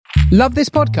Love this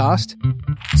podcast?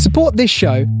 Support this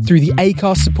show through the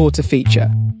Acast supporter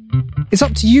feature. It's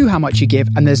up to you how much you give,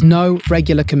 and there's no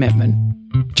regular commitment.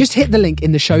 Just hit the link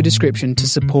in the show description to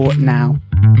support now.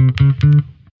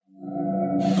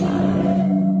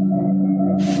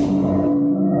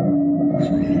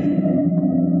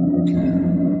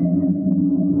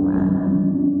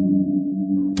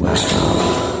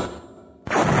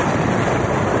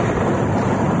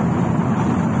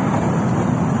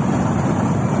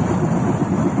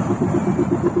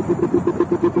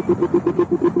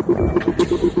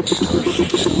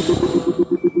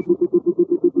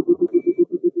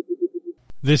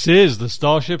 This is the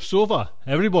StarShipSofa.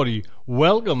 Everybody,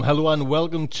 welcome, hello and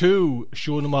welcome to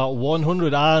show number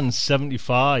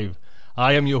 175.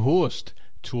 I am your host,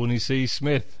 Tony C.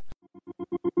 Smith.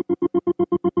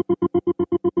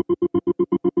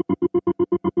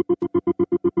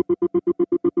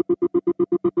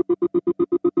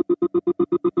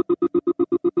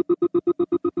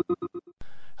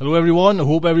 Hello everyone, I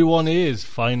hope everyone is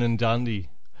fine and dandy.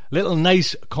 Little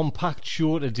nice compact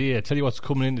show today. I tell you what's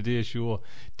coming in today's show.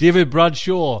 David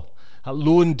Bradshaw at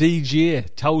Lone DJ,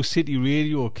 Tau City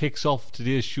Radio kicks off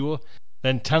today's show.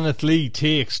 Then Tanith Lee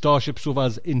takes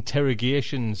StarShipSofa's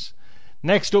Interrogations.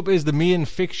 Next up is the main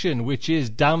fiction, which is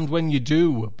Damned When You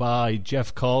Do by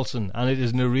Jeff Carlson, and it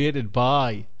is narrated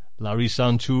by Larry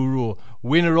Santoro,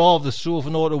 winner of the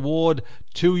Sofanaut Award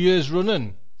 2 years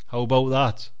running. How about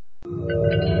that?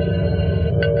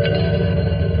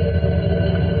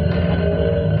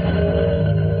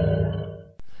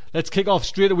 Let's kick off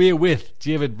straight away with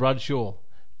David Bradshaw,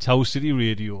 Tau City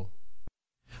Radio.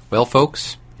 Well,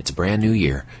 folks, it's a brand new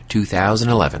year,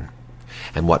 2011.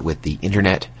 And what with the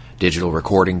internet, digital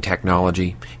recording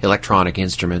technology, electronic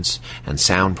instruments, and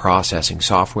sound processing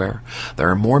software, there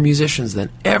are more musicians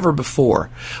than ever before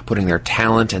putting their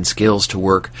talent and skills to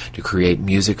work to create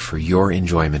music for your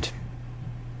enjoyment.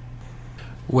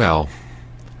 Well,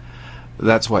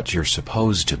 that's what you're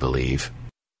supposed to believe.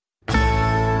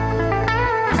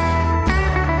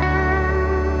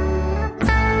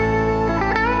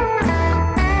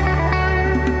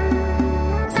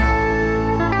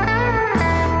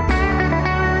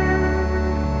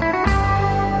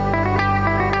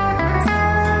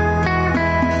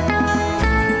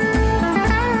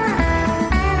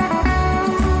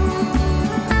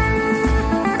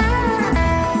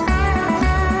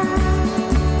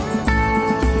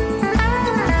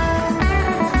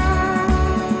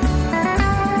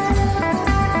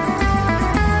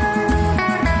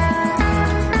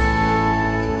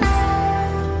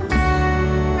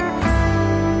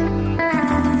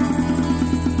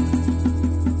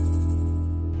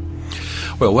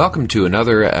 Well, welcome to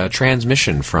another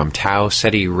transmission from Tau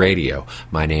City Radio.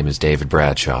 My name is David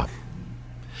Bradshaw.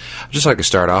 I'd just like to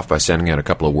start off by sending out a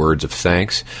couple of words of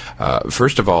thanks.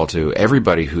 First of all, to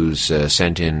everybody who's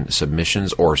sent in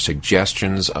submissions or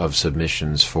suggestions of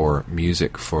submissions for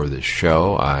music for this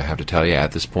show. I have to tell you,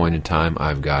 at this point in time,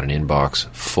 I've got an inbox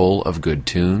full of good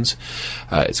tunes.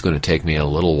 It's going to take me a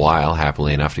little while,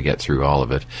 happily enough, to get through all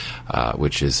of it,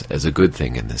 which is a good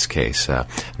thing in this case.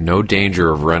 No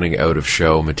danger of running out of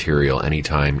show material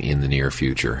anytime in the near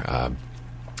future.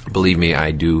 Believe me,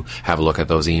 I do have a look at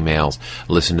those emails,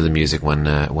 listen to the music when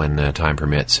time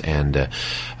permits, and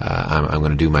I'm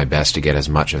going to do my best to get as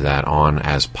much of that on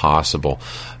as possible,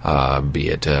 be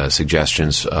it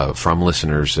suggestions from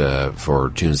listeners for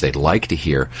tunes they'd like to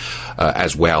hear,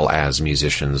 as well as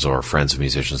musicians or friends of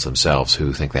musicians themselves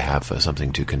who think they have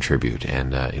something to contribute.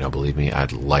 And, believe me,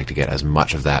 I'd like to get as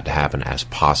much of that to happen as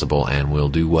possible, and will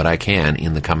do what I can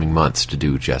in the coming months to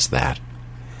do just that.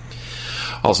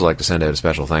 Also like to send out a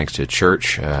special thanks to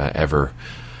Church, ever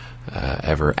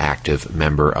active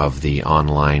member of the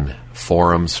online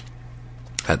forums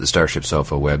at the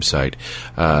StarShipSofa website.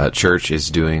 Church is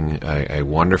doing a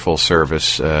wonderful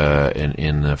service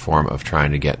in the form of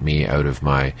trying to get me out of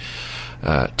my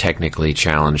technically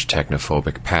challenged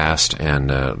technophobic past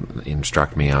and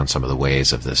instruct me on some of the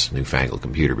ways of this newfangled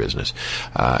computer business.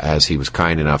 As he was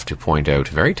kind enough to point out,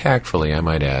 very tactfully I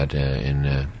might add,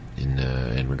 in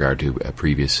regard to a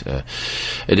previous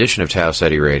edition of Tau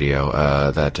City Radio,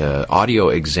 that audio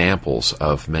examples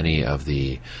of many of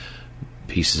the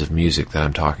pieces of music that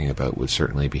I'm talking about would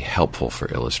certainly be helpful for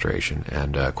illustration.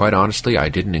 And quite honestly, I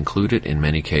didn't include it in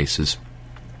many cases.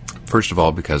 First of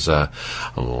all, because I'm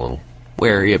a little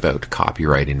wary about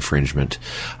copyright infringement,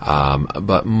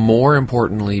 but more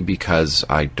importantly because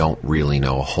I don't really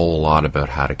know a whole lot about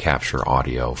how to capture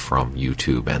audio from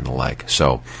YouTube and the like.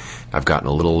 So I've gotten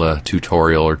a little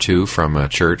tutorial or two from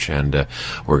Church, and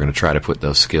we're going to try to put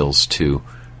those skills to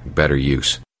better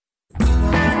use.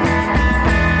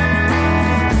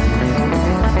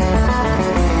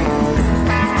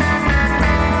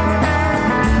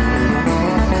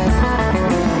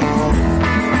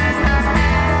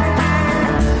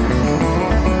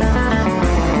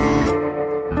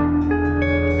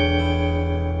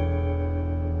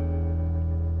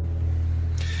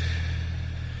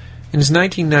 In his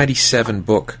 1997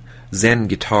 book, Zen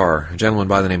Guitar, a gentleman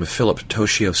by the name of Philip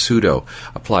Toshio Sudo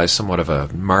applies somewhat of a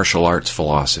martial arts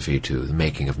philosophy to the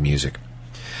making of music.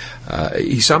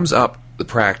 He sums up the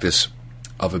practice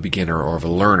of a beginner or of a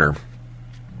learner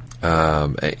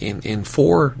in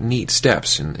 4 neat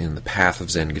steps in the path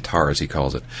of Zen guitar, as he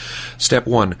calls it. Step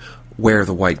 1, wear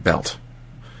the white belt.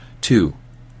 2,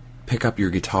 pick up your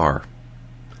guitar.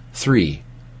 3,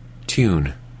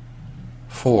 tune.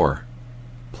 4,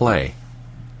 play.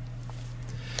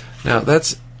 Now,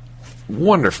 that's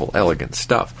wonderful, elegant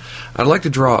stuff. I'd like to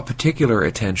draw particular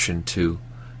attention to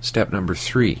step number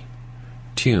 3,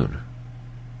 tune.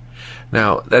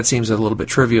 Now, that seems a little bit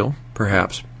trivial,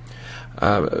 perhaps,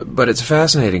 but it's a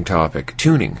fascinating topic,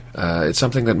 tuning. It's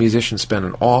something that musicians spend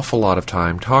an awful lot of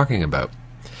time talking about.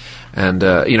 And,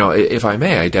 if I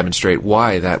may, I demonstrate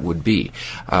why that would be.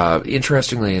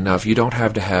 Interestingly enough, you don't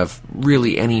have to have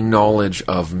really any knowledge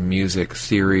of music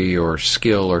theory or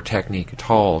skill or technique at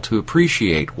all to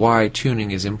appreciate why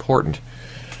tuning is important.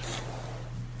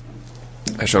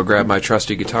 I shall grab my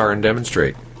trusty guitar and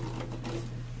demonstrate.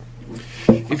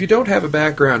 If you don't have a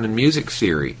background in music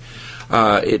theory,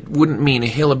 it wouldn't mean a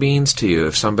hill of beans to you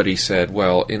if somebody said,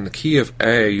 well, in the key of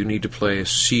A, you need to play a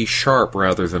C sharp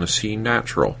rather than a C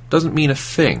natural. Doesn't mean a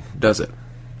thing, does it?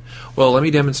 Well, let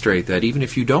me demonstrate that even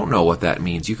if you don't know what that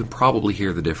means, you can probably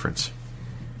hear the difference.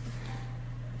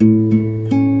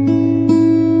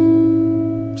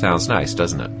 Sounds nice,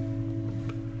 doesn't it?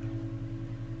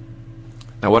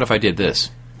 Now, what if I did this?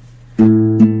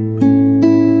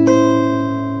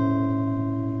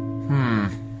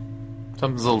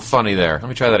 Something's a little funny there. Let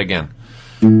me try that again.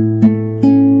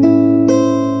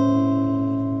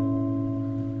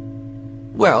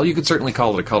 Well, you could certainly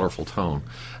call it a colorful tone,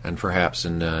 and perhaps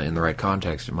in the right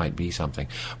context it might be something.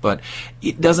 But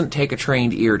it doesn't take a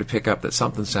trained ear to pick up that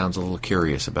something sounds a little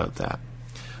curious about that.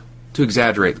 To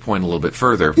exaggerate the point a little bit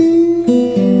further, I'm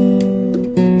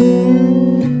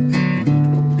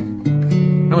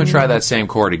going to try that same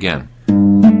chord again.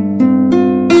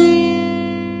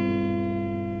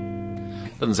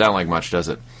 Doesn't sound like much, does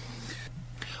it?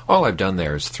 All I've done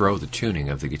there is throw the tuning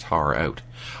of the guitar out.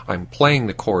 I'm playing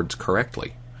the chords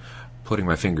correctly, putting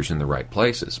my fingers in the right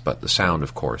places, but the sound,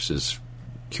 of course, is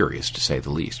curious to say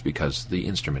the least, because the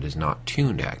instrument is not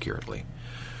tuned accurately.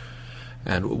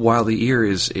 And while the ear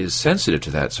is sensitive to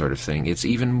that sort of thing, it's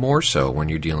even more so when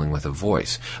you're dealing with a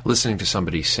voice. Listening to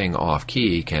somebody sing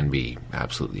off-key can be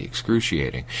absolutely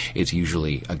excruciating. It's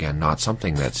usually, again, not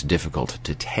something that's difficult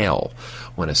to tell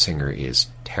when a singer is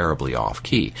terribly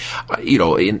off-key.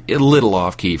 In a little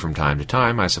off-key from time to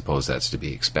time, I suppose that's to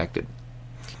be expected.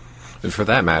 For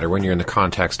that matter, when you're in the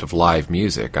context of live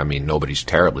music, I mean, nobody's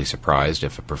terribly surprised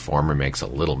if a performer makes a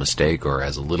little mistake or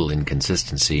has a little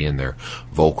inconsistency in their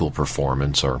vocal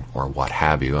performance or what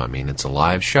have you. I mean, it's a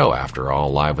live show, after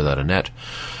all, live without a net.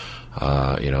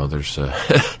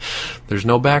 There's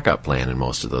no backup plan in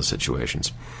most of those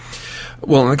situations.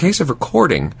 Well, in the case of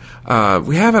recording,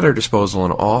 we have at our disposal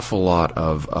an awful lot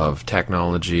of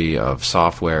technology, of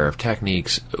software, of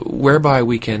techniques, whereby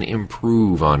we can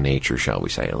improve on nature, shall we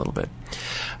say, a little bit.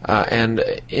 And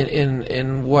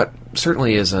in what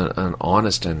certainly is an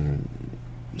honest and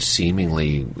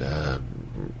seemingly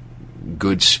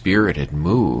good-spirited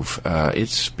move,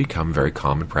 it's become very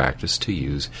common practice to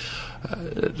use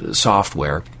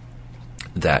software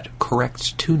that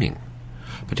corrects tuning,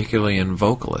 particularly in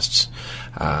vocalists.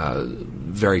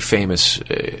 Very famous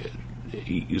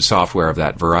software of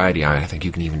that variety, I think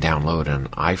you can even download an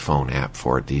iPhone app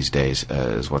for it these days,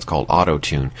 is what's called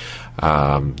Auto-Tune.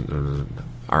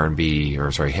 R&B,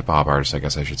 hip-hop artist, I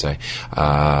guess I should say,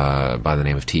 by the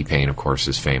name of T-Pain, of course,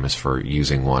 is famous for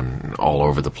using one all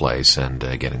over the place and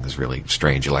getting this really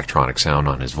strange electronic sound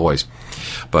on his voice.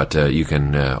 But you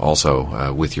can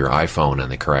also, with your iPhone and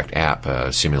the correct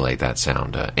app, simulate that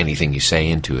sound. Anything you say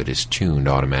into it is tuned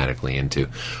automatically into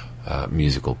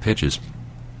musical pitches.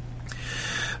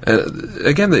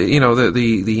 Again,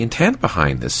 the intent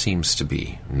behind this seems to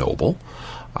be noble.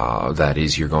 That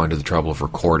is, you're going to the trouble of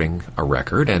recording a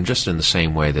record, and just in the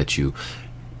same way that you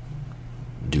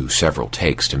do several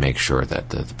takes to make sure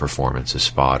that the performance is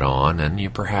spot on, and you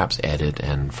perhaps edit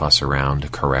and fuss around to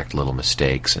correct little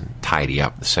mistakes and tidy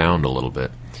up the sound a little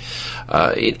bit.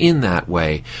 In that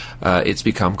way, it's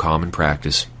become common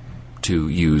practice to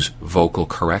use vocal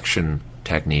correction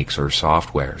techniques or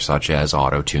software, such as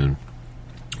Auto-Tune,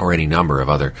 or any number of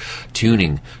other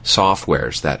tuning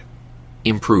softwares that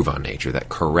improve on nature, that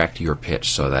correct your pitch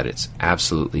so that it's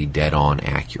absolutely dead-on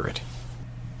accurate.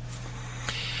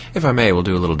 If I may, we'll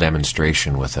do a little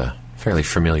demonstration with a fairly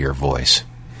familiar voice.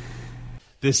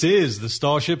 This is the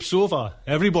Starship Sofa.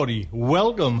 Everybody,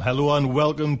 welcome, hello and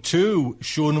welcome to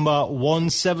show number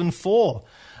 174.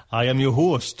 I am your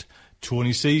host,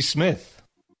 Tony C. Smith.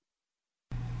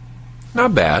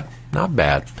 Not bad, not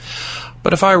bad.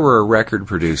 But if I were a record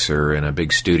producer in a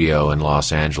big studio in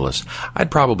Los Angeles,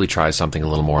 I'd probably try something a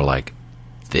little more like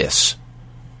this.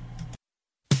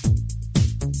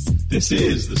 This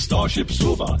is the Starship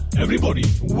Sofa. Everybody,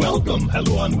 welcome,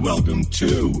 hello and welcome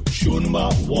to show number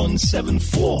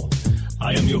 174.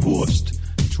 I am your host,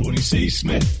 Tony C.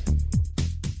 Smith.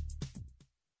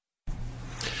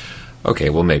 Okay,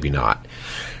 well maybe not.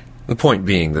 The point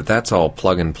being that that's all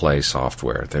plug-and-play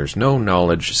software. There's no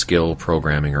knowledge, skill,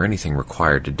 programming, or anything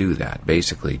required to do that.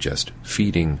 Basically just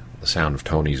feeding the sound of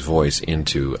Tony's voice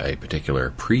into a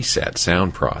particular preset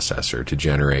sound processor to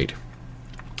generate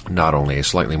not only a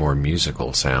slightly more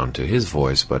musical sound to his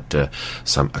voice, but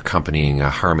some accompanying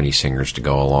harmony singers to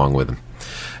go along with him.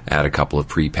 Add a couple of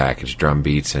pre-packaged drum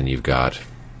beats and you've got,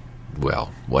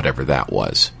 well, whatever that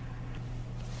was.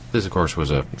 This, of course, was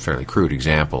a fairly crude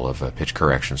example of pitch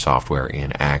correction software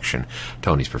in action,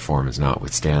 Tony's performance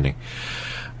notwithstanding.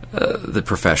 The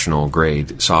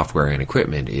professional-grade software and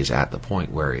equipment is at the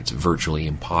point where it's virtually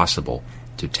impossible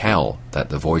to tell that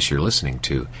the voice you're listening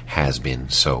to has been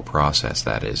so processed,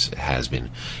 that is, has been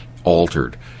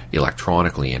altered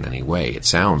electronically in any way. It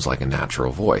sounds like a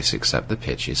natural voice, except the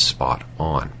pitch is spot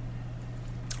on.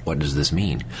 What does this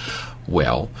mean?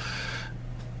 Well,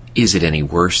 is it any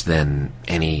worse than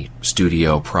any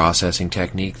studio processing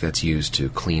technique that's used to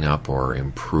clean up or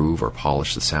improve or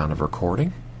polish the sound of a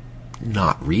recording?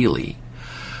 Not really.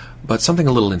 But something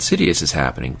a little insidious is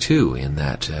happening, too, in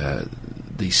that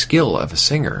the skill of a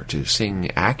singer to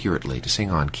sing accurately, to sing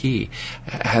on key,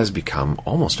 has become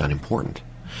almost unimportant.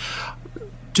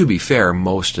 To be fair,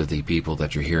 most of the people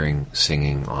that you're hearing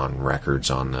singing on records,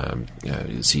 on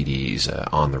CDs,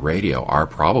 on the radio, are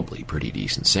probably pretty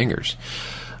decent singers.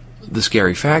 The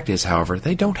scary fact is, however,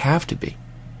 they don't have to be.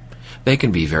 They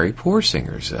can be very poor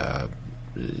singers.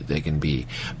 They can be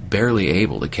barely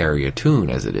able to carry a tune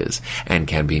as it is, and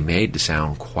can be made to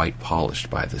sound quite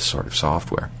polished by this sort of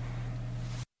software.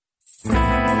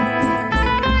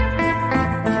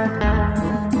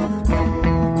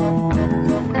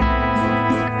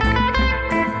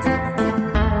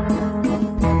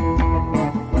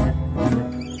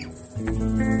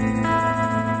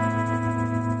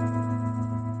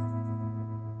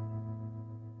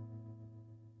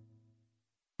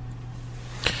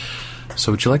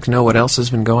 So would you like to know what else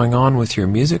has been going on with your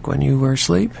music when you were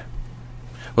asleep?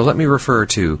 Well, let me refer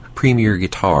to Premier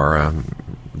Guitar,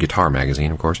 Guitar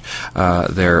Magazine, of course,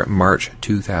 their March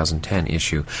 2010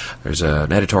 issue. There's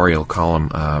an editorial column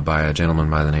by a gentleman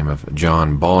by the name of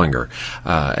John Bollinger,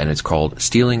 and it's called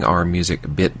Stealing Our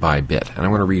Music Bit by Bit. And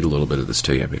I'm going to read a little bit of this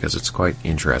to you because it's quite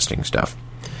interesting stuff.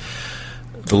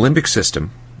 The limbic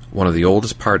system, one of the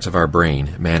oldest parts of our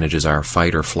brain, manages our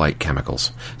fight-or-flight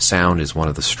chemicals. Sound is one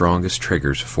of the strongest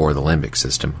triggers for the limbic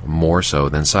system, more so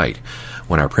than sight.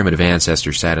 When our primitive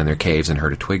ancestors sat in their caves and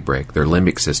heard a twig break, their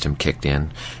limbic system kicked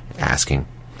in, asking,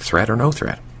 threat or no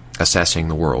threat, assessing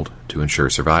the world to ensure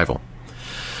survival.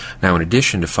 Now, in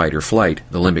addition to fight or flight,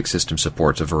 the limbic system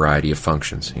supports a variety of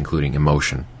functions, including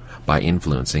emotion, by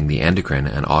influencing the endocrine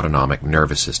and autonomic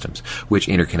nervous systems, which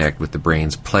interconnect with the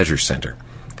brain's pleasure center.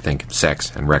 Think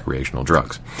sex and recreational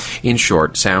drugs. In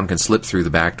short, sound can slip through the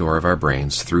back door of our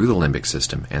brains through the limbic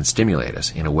system and stimulate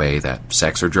us in a way that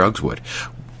sex or drugs would,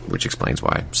 which explains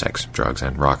why sex, drugs,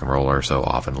 and rock and roll are so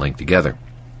often linked together.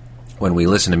 When we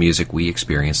listen to music, we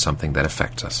experience something that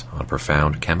affects us on a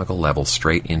profound chemical level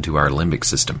straight into our limbic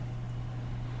system.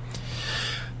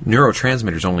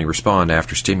 Neurotransmitters only respond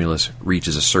after stimulus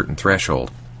reaches a certain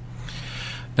threshold.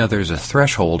 Now, there's a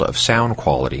threshold of sound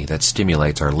quality that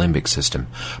stimulates our limbic system.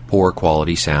 Poor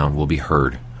quality sound will be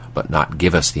heard, but not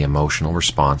give us the emotional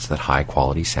response that high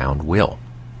quality sound will.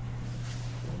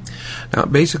 Now,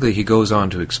 basically, he goes on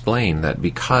to explain that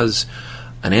because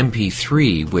an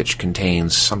MP3, which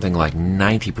contains something like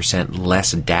 90%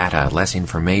 less data, less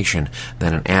information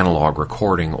than an analog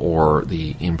recording or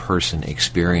the in-person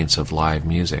experience of live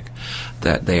music,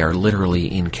 that they are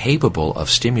literally incapable of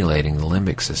stimulating the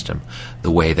limbic system the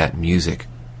way that music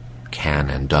can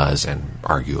and does and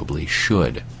arguably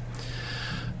should.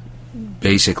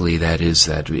 Basically, that is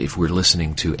that if we're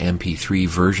listening to MP3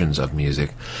 versions of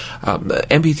music,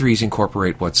 MP3s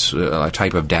incorporate what's a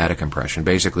type of data compression.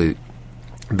 Basically,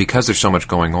 because there's so much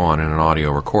going on in an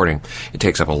audio recording, it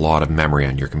takes up a lot of memory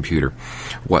on your computer.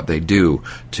 What they do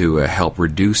to help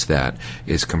reduce that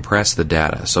is compress the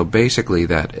data. So basically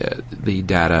that the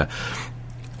data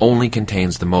only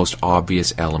contains the most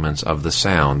obvious elements of the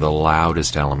sound, the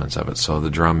loudest elements of it. So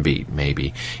the drum beat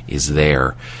maybe is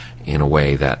there in a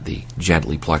way that the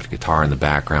gently plucked guitar in the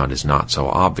background is not so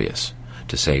obvious.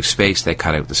 To save space, they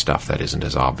cut out the stuff that isn't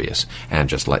as obvious and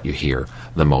just let you hear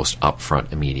the most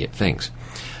upfront, immediate things.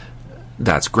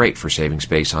 That's great for saving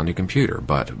space on your computer,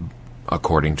 but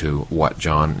according to what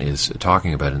John is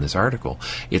talking about in this article,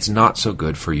 it's not so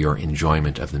good for your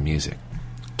enjoyment of the music.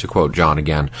 To quote John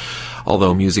again,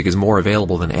 although music is more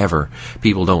available than ever,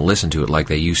 people don't listen to it like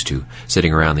they used to,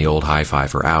 sitting around the old hi-fi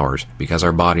for hours, because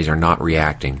our bodies are not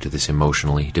reacting to this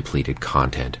emotionally depleted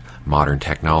content. Modern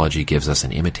technology gives us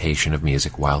an imitation of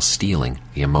music while stealing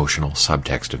the emotional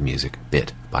subtext of music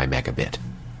bit by megabit.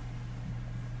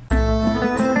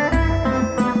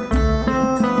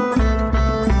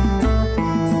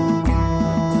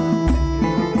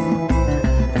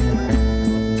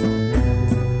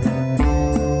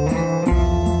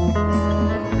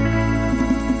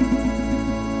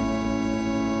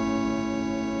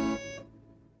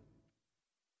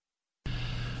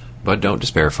 But don't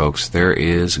despair, folks. There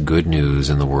is good news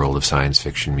in the world of science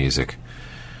fiction music.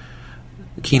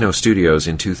 Kino Studios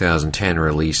in 2010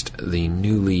 released the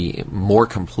newly, more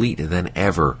complete than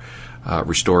ever,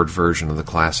 restored version of the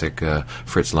classic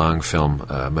Fritz Lang film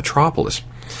Metropolis.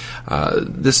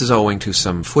 This is owing to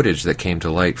some footage that came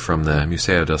to light from the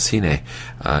Museo del Cine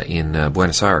in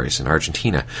Buenos Aires, in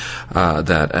Argentina,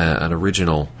 that an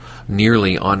original,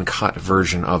 nearly uncut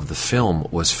version of the film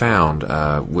was found,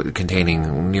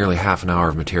 containing nearly half an hour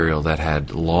of material that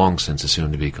had long since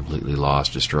assumed to be completely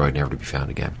lost, destroyed, never to be found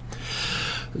again.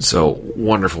 So,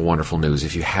 wonderful, wonderful news.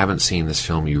 If you haven't seen this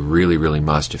film, you really, really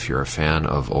must. If you're a fan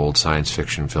of old science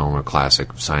fiction film or classic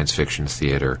science fiction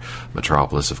theater,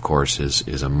 Metropolis, of course,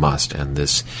 is a must. And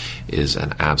this is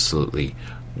an absolutely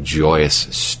joyous,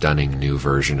 stunning new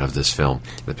version of this film.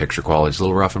 The picture quality is a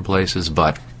little rough in places,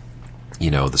 but you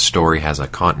know, the story has a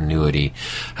continuity,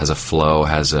 has a flow,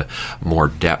 has a more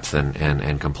depth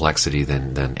and complexity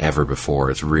than ever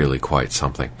before. It's really quite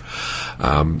something.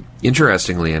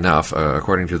 Interestingly enough,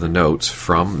 according to the notes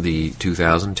from the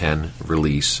 2010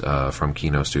 release from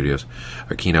Kino Studios,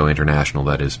 or Kino International,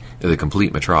 that is, the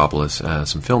complete Metropolis,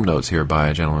 some film notes here by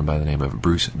a gentleman by the name of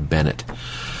Bruce Bennett.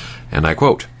 And I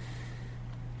quote,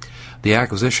 "The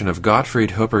acquisition of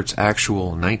Gottfried Huppert's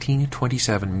actual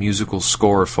 1927 musical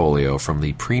score folio from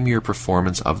the premiere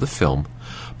performance of the film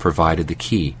provided the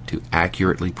key to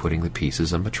accurately putting the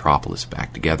pieces of Metropolis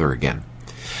back together again.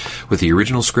 With the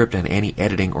original script and any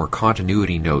editing or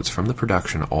continuity notes from the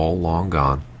production all long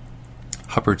gone,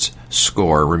 Huppert's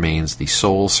score remains the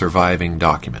sole surviving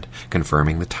document,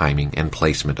 confirming the timing and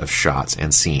placement of shots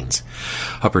and scenes.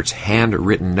 Huppert's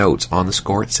handwritten notes on the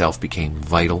score itself became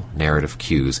vital narrative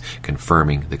cues,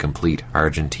 confirming the complete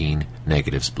Argentine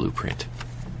negatives blueprint."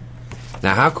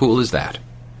 Now, how cool is that?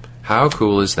 How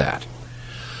cool is that?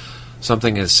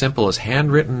 Something as simple as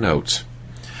handwritten notes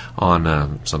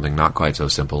on something not quite so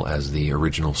simple as the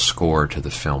original score to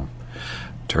the film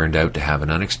turned out to have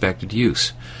an unexpected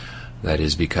use. That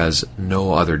is because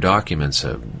no other documents,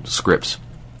 scripts,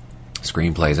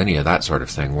 screenplays, any of that sort of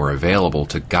thing were available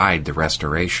to guide the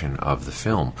restoration of the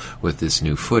film. With this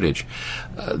new footage,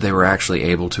 they were actually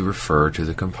able to refer to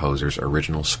the composer's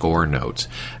original score notes,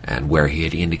 and where he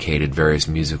had indicated various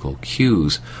musical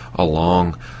cues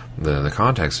along the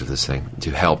context of this thing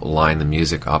to help line the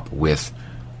music up with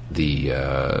the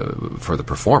for the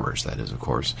performers, that is, of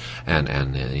course, and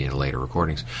later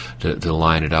recordings, to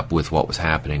line it up with what was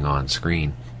happening on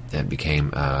screen. That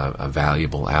became a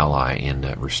valuable ally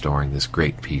in restoring this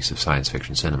great piece of science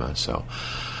fiction cinema. So,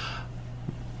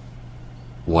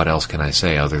 what else can I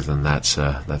say other than that's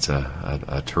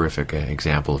a terrific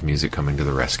example of music coming to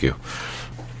the rescue.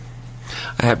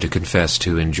 I have to confess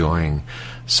to enjoying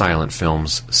silent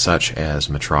films such as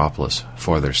Metropolis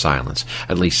for their silence,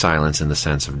 at least silence in the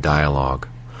sense of dialogue.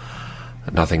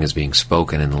 Nothing is being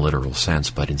spoken in the literal sense,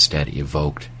 but instead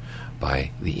evoked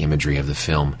by the imagery of the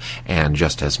film, and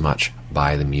just as much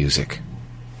by the music.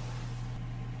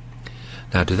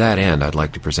 Now, to that end, I'd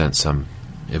like to present some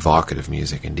evocative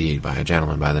music, indeed, by a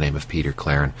gentleman by the name of Peter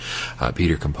Claren.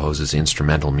 Peter composes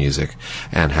instrumental music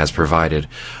and has provided,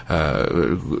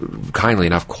 kindly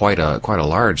enough, quite a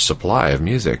large supply of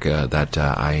music that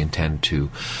I intend to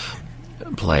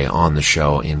play on the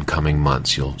show in coming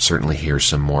months. You'll certainly hear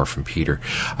some more from Peter.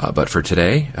 But for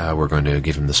today, we're going to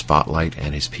give him the spotlight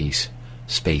and his piece,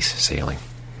 Space Sailing.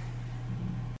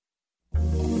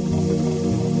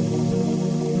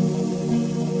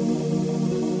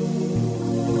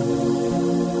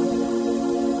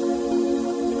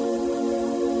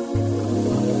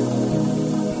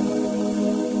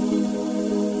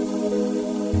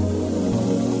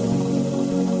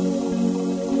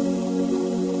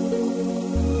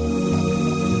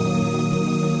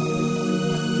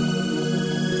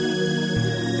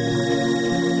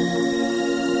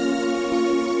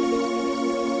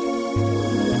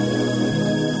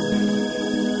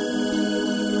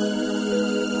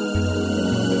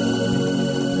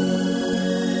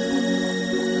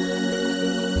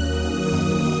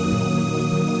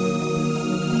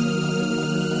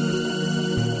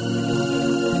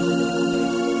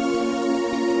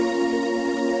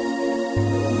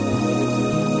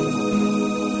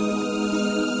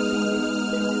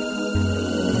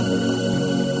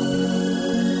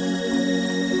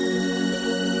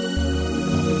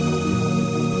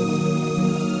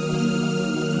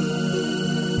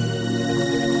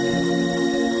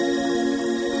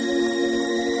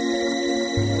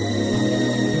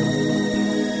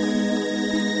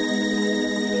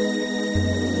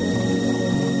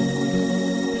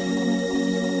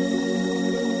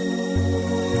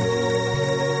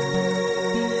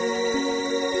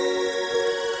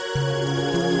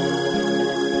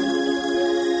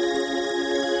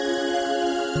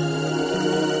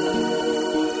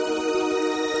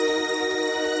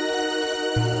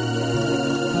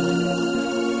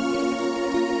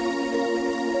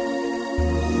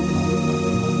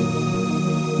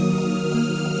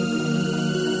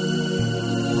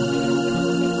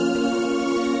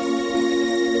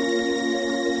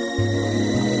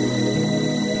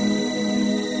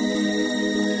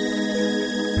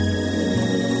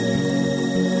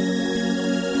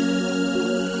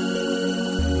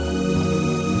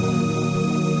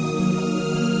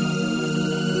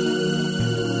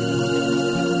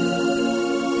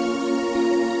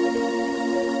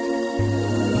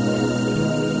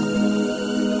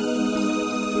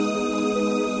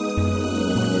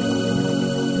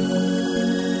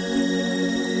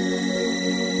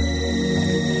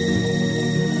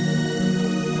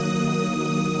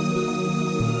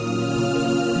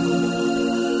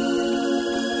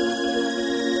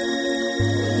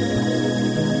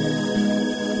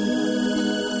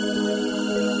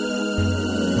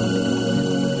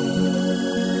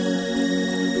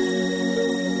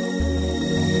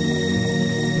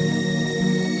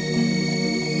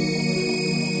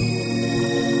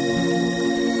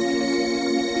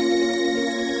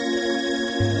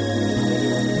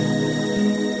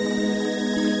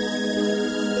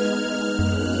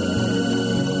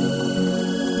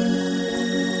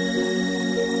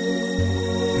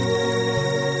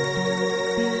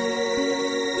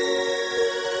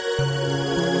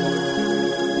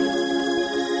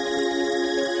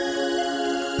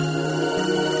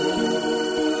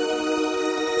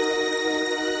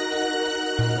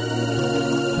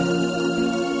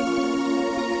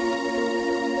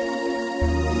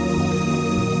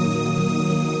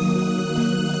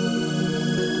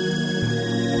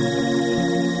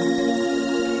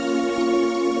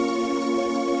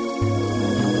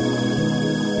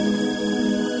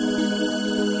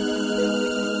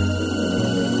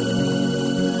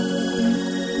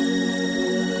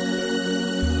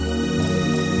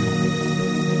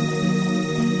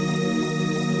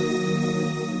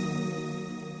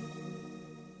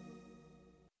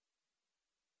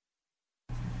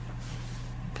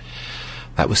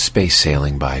 That was Space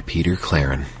Sailing by Peter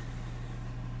Claren.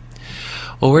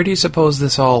 Well, where do you suppose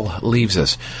this all leaves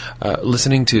us?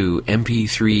 Listening to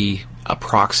MP3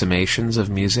 approximations of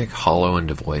music, hollow and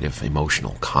devoid of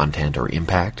emotional content or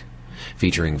impact,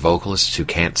 featuring vocalists who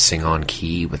can't sing on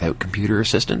key without computer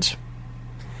assistance?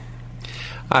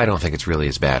 I don't think it's really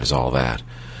as bad as all that.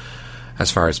 As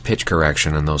far as pitch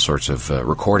correction and those sorts of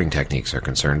recording techniques are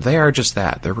concerned, they are just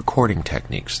that. They're recording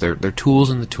techniques. They're tools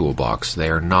in the toolbox. They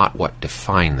are not what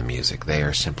define the music. They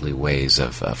are simply ways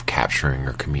of capturing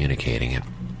or communicating it.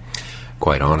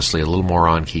 Quite honestly, a little more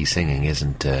on-key singing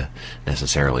isn't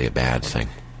necessarily a bad thing.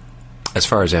 As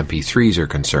far as MP3s are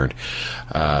concerned,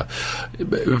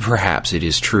 perhaps it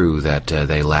is true that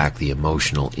they lack the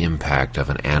emotional impact of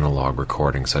an analog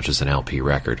recording such as an LP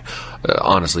record.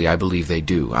 Honestly, I believe they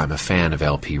do. I'm a fan of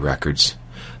LP records.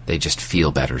 They just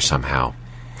feel better somehow.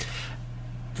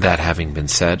 That having been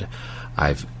said,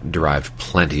 I've derived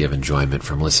plenty of enjoyment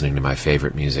from listening to my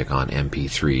favorite music on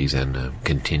MP3s and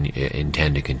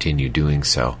intend to continue doing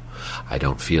so. I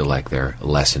don't feel like they're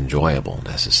less enjoyable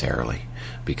necessarily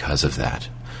because of that.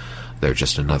 They're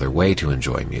just another way to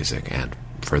enjoy music, and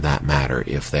for that matter,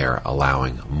 if they're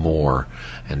allowing more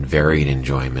and varied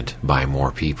enjoyment by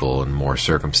more people and more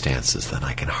circumstances, then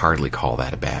I can hardly call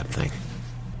that a bad thing.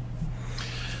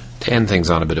 To end things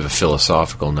on a bit of a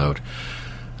philosophical note,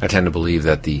 I tend to believe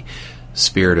that the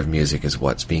spirit of music is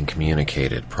what's being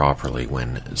communicated properly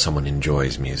when someone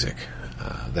enjoys music.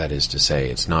 That is to say,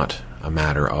 it's not a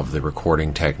matter of the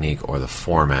recording technique or the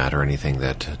format or anything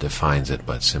that defines it,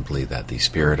 but simply that the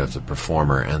spirit of the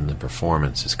performer and the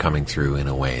performance is coming through in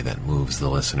a way that moves the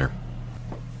listener.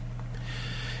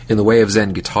 In the way of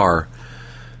Zen guitar,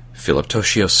 Philip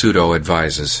Toshio Sudo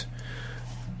advises,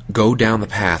 "Go down the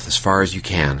path as far as you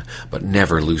can, but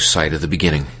never lose sight of the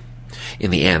beginning.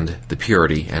 In the end, the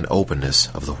purity and openness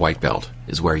of the white belt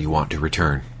is where you want to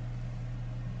return."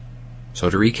 So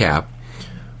to recap,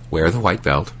 wear the white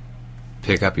belt,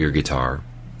 pick up your guitar,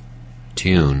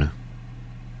 tune,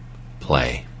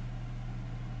 play.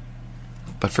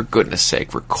 But for goodness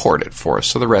sake, record it for us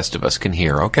so the rest of us can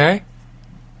hear, okay?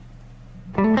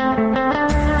 Well,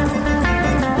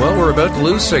 we're about to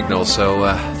lose signal, so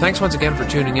thanks once again for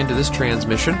tuning into this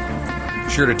transmission. Be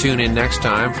sure to tune in next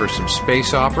time for some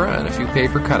space opera and a few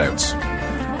paper cutouts.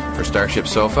 For Starship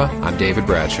Sofa, I'm David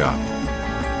Bradshaw.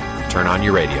 Turn on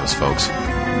your radios, folks.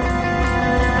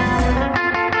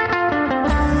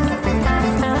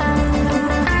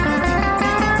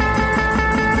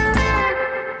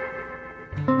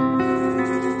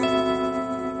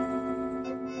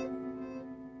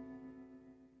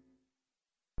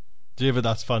 David,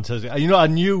 that's fantastic. You know, I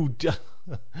knew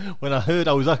when I heard,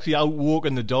 I was actually out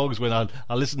walking the dogs when I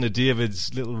listened to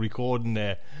David's little recording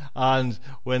there, and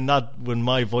when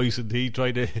my voice and he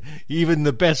tried to, even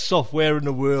the best software in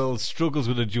the world struggles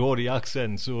with a Geordie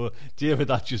accent. So David,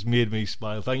 that just made me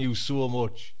smile. Thank you so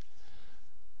much.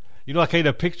 You know, I kind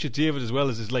of picture David as well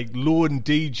as this like lone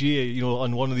DJ, you know,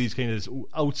 on one of these kind of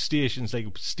outstations,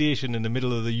 like station in the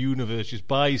middle of the universe, just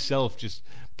by himself, just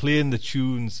playing the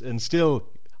tunes and still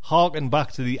harken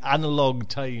back to the analog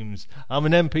times. I'm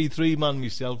an MP3 man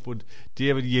myself, but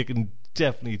David, you can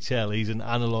definitely tell he's an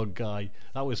analog guy.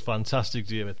 That was fantastic,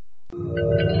 David.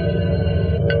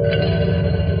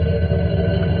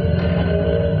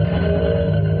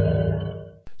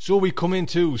 So we come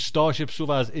into Starship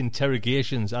Sofa's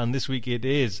interrogations, and this week it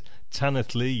is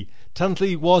Tanith Lee. Tanith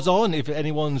Lee was on, if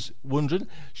anyone's wondering,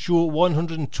 show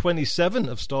 127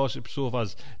 of Starship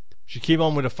Sofa's. She came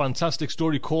on with a fantastic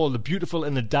story called The Beautiful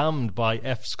and the Damned by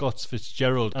F. Scott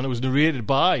Fitzgerald, and it was narrated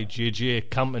by J.J.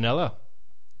 Campanella.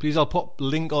 Please, I'll pop the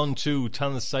link on to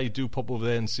Tanith's site. Do pop over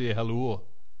there and say hello.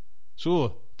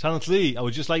 So, Tanith Lee, I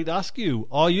would just like to ask you,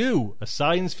 are you a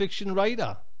science fiction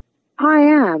writer? I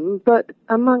am, but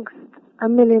amongst a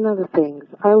million other things.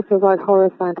 I also write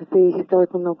horror, fantasy,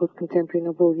 historical novels, contemporary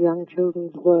novels, young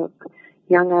children's work,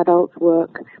 young adults'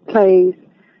 work, plays,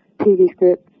 TV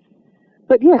scripts.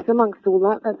 But yes, amongst all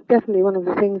that, that's definitely one of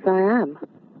the things I am.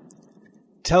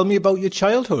 Tell me about your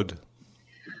childhood.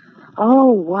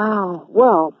 Oh, wow.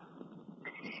 Well,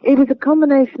 it was a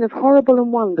combination of horrible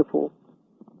and wonderful.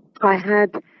 I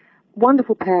had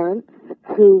wonderful parents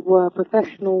who were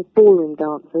professional ballroom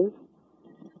dancers,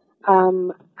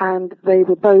 and they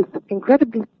were both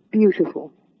incredibly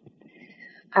beautiful.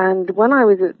 And when I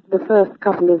was at the first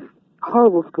couple of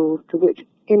horrible schools to which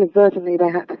inadvertently they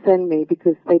had to send me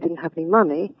because they didn't have any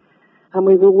money, and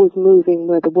we were always moving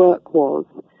where the work was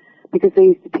because they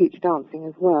used to teach dancing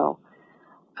as well.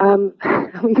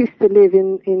 We used to live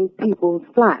in people's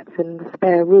flats in the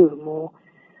spare room or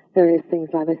various things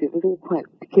like this. It was all quite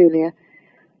peculiar.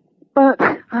 But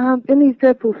in these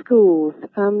dreadful schools,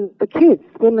 the kids,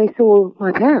 when they saw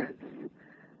my parents,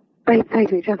 they'd say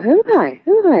to each other, "Who are they?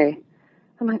 Who are they?"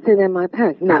 And I'd say, "They're my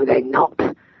parents." "No, they're not."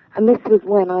 And this was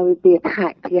when I would be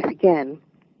attacked yet again,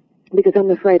 because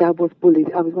I'm afraid I was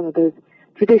bullied. I was one of those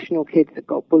traditional kids that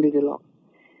got bullied a lot.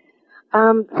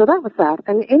 So that was that.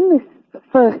 And in this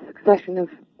first succession of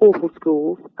awful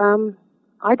schools,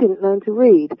 I didn't learn to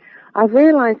read. I've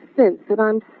realized since that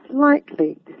I'm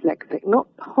slightly dyslexic, not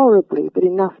horribly, but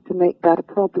enough to make that a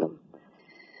problem.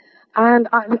 And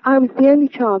I was the only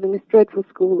child in this dreadful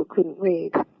school that couldn't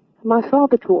read. My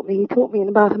father taught me. He taught me in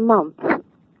about a month.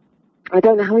 I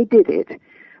don't know how he did it.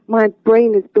 My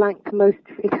brain is blanked most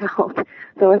of it out.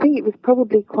 So I think it was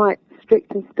probably quite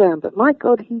strict and stern. But my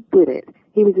God, he did it.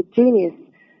 He was a genius,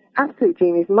 absolute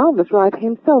genius, marvellous writer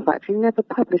himself, actually, never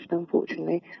published,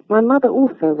 unfortunately. My mother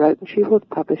also wrote, and she was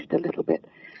published a little bit.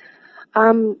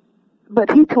 But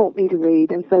he taught me to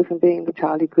read, and so from being the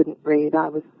child who couldn't read, I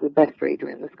was the best reader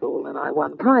in the school, and I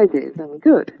won prizes, and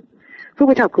good. For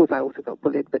which, of course, I also got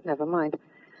bullied, but never mind.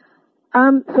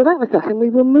 So that was that, and we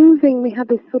were moving, we had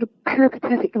this sort of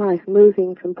peripatetic life,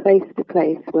 moving from place to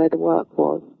place where the work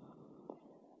was.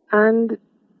 And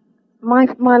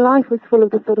my life was full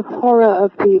of the sort of horror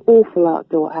of the awful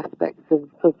outdoor aspects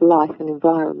of life and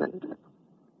environment.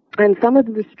 And some of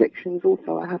the restrictions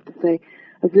also, I have to say,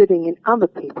 of living in other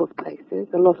people's places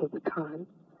a lot of the time.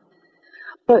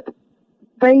 But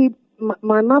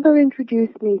my mother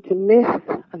introduced me to myth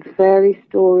and fairy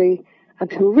story and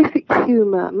terrific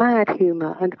humour, mad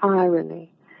humour and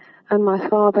irony. And my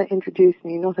father introduced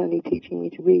me, not only teaching me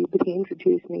to read, but he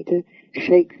introduced me to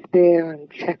Shakespeare and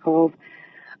Chekhov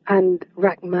and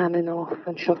Rachmaninoff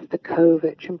and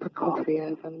Shostakovich and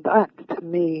Prokofiev. And that, to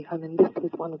me, I mean, this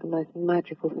was one of the most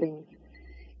magical things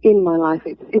in my life.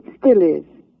 It still is.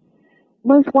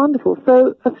 Most wonderful.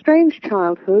 So a strange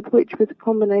childhood, which was a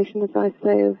combination, as I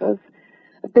say, of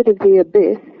a bit of the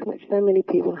abyss, which so many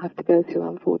people have to go through,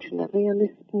 unfortunately, and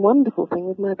this wonderful thing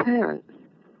with my parents.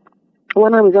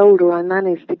 When I was older, I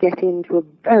managed to get into a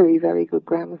very, very good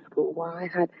grammar school where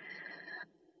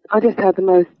I just had the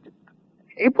most,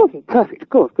 it wasn't perfect, of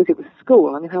course, because it was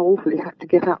school. I mean, how awful you had to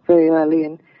get up very early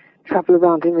and travel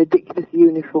around in ridiculous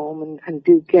uniform and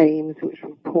do games, which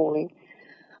were appalling.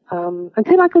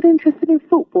 Until I got interested in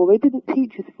football. They didn't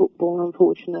teach us football,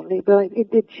 unfortunately, but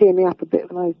it did cheer me up a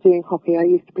bit when I was doing hockey. I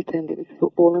used to pretend it was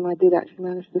football, and I did actually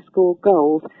manage to score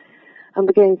goals, and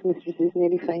the games mistresses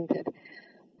nearly fainted.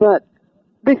 But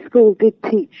this school did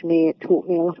teach me. It taught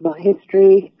me a lot about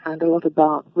history and a lot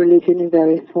about religion in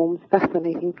various forms,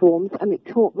 fascinating forms, and it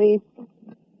taught me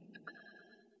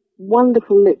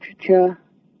wonderful literature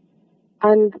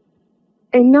and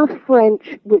enough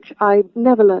French, which I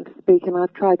never learned to speak, and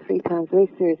I've tried 3 times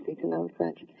very seriously to learn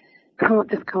French. Can't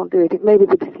do it. It may be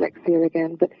the dyslexia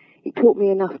again, but it taught me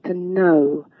enough to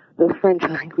know the French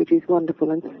language is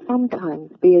wonderful and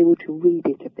sometimes be able to read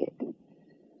it a bit.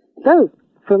 So,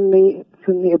 from the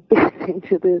abyss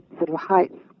into the sort of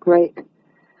heights, great.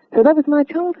 So that was my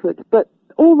childhood, but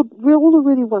all the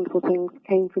really wonderful things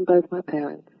came from both my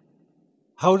parents.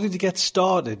 How did you get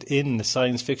started in the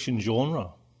science fiction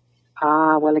genre?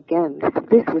 Well, again,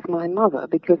 this was my mother,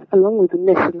 because along with the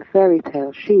myth and the fairy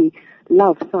tale, she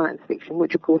loved science fiction,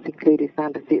 which of course included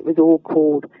fantasy. It was all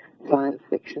called science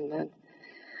fiction then.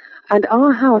 And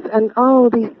our house, and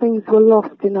all these things were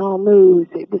lost in our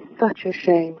moves. It was such a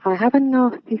shame. I have a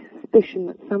nasty suspicion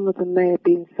that some of them may have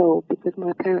been sold because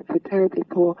my parents were terribly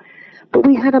poor. But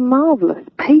we had a marvellous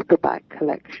paperback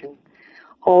collection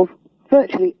of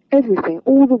virtually everything,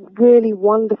 all the really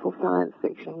wonderful science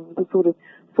fiction, the sort of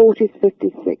 40s,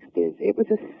 50s, 60s. It was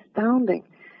astounding.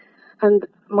 And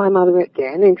my mother,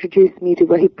 again, introduced me to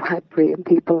Ray Bradbury and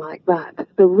people like that.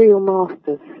 The real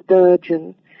masters,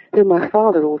 Sturgeon, who my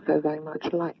father also very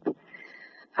much liked.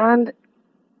 And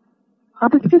I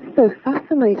was just so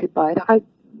fascinated by it.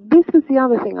 This was the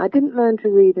other thing. I didn't learn to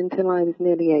read until I was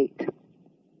nearly 8.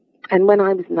 And when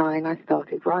I was 9, I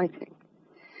started writing.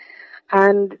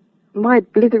 And my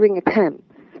blithering attempts,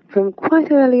 from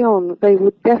quite early on,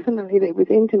 it was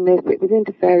into myth, it was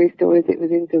into fairy stories, it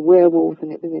was into werewolves,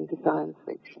 and it was into science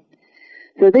fiction.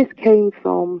 So this came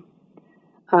from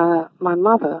my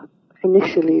mother,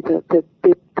 initially, the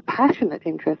passionate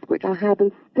interest which I had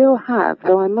and still have,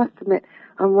 though I must admit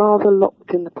I'm rather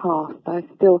locked in the past.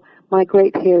 My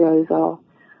great heroes are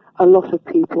a lot of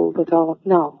people that are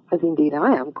now, as indeed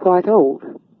I am, quite old.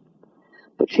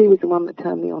 But she was the one that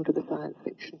turned me on to the science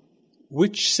fiction.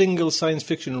 Which single science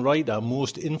fiction writer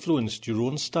most influenced your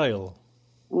own style?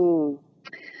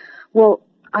 Well,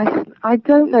 I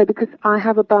don't know, because I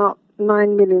have about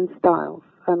 9 million styles.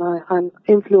 and I'm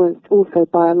influenced also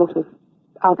by a lot of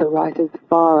other writers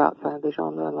far outside the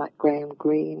genre, like Graham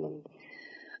Greene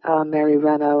and Mary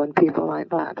Renault and people like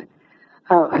that,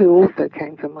 who also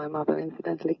came from my mother,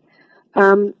 incidentally.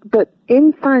 But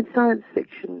inside science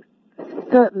fiction,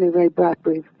 certainly Ray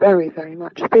Bradbury, very, very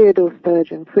much. Theodore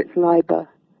Sturgeon, Fritz Leiber,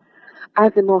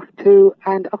 Asimov too,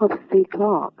 and Arthur C.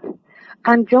 Clarke.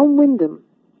 And John Wyndham,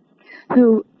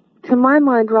 who, to my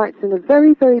mind, writes in a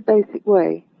very, very basic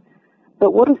way,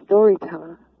 but what a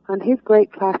storyteller. And his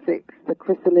great classics, The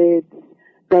Chrysalids,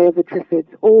 Day of the Triffids,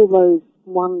 all those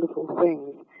wonderful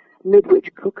things,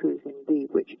 Midwich Cuckoos, indeed,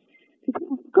 which it's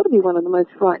got to be one of the most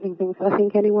frightening things I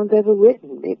think anyone's ever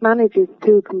written. It manages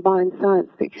to combine science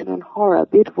fiction and horror,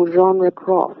 beautiful genre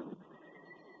cross.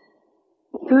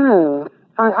 So,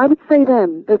 I would say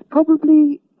them. There's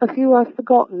probably a few I've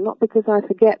forgotten, not because I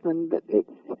forget them, but it's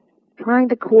trying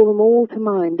to call them all to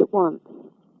mind at once.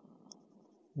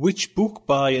 Which book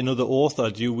by another author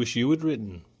do you wish you had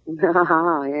written?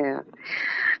 Yeah.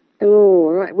 Oh,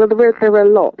 right. Well, there are a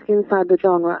lot inside the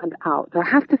genre and out. I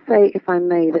have to say, if I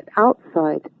may, that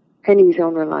outside any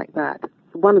genre like that,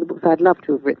 one of the books I'd love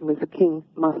to have written was The King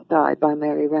Must Die by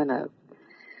Mary Renault.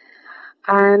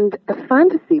 And a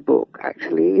fantasy book,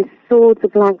 actually, is Swords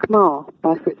of Lankhmar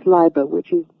by Fritz Leiber,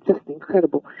 which is just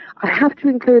incredible. I have to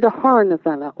include a horror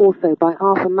novella also by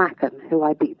Arthur Machen, who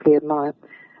I deeply admire,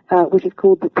 which is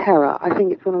called The Terror. I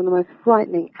think it's one of the most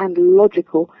frightening and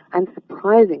logical and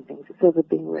surprising things that's ever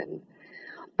been written.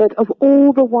 But of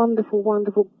all the wonderful,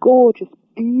 wonderful, gorgeous,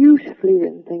 beautifully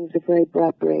written things of Ray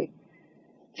Bradbury,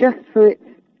 just for its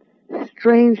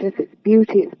strangeness, its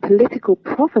beauty, its political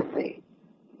prophecy,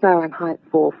 Fahrenheit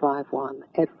 451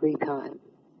 every time.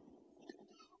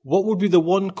 What would be the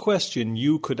one question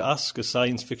you could ask a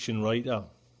science fiction writer?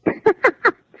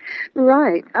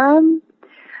 Right.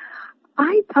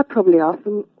 I'd probably ask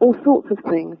them all sorts of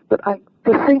things, but I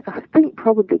think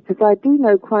probably, because I do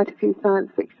know quite a few science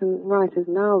fiction writers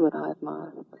now that I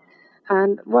admire.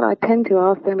 And what I tend to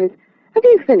ask them is, have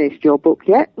you finished your book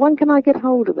yet? When can I get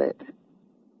hold of it?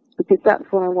 Because that's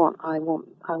what I want. I want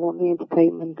the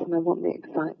entertainment, and I want the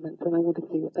excitement, and I want to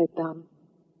see what they've done.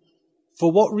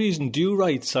 For what reason do you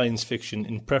write science fiction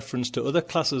in preference to other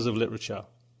classes of literature?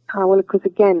 Well, because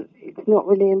again, it's not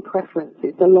really in preference.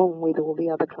 It's along with all the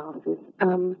other classes.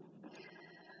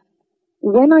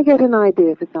 When I get an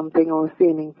idea for something or a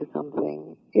feeling for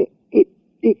something,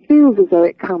 it feels as though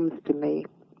it comes to me.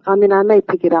 I mean, I may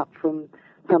pick it up from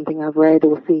something I've read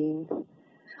or seen.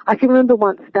 I can remember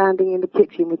once standing in the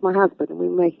kitchen with my husband and we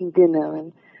were making dinner,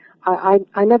 and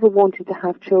I never wanted to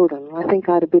have children. I think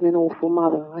I'd have been an awful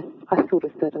mother. I sort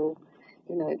of said,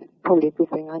 it's probably a good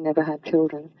thing I never had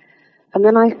children. And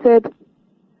then I said,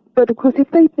 but of course, if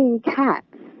they'd been cats,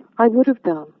 I would have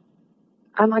done.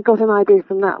 And I got an idea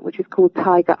from that, which is called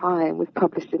Tiger Eye, and was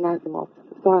published in Asimov's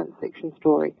science fiction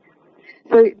story.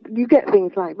 So you get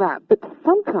things like that, but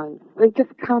sometimes they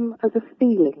just come as a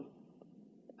feeling,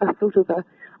 a sort of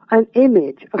an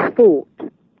image, a thought,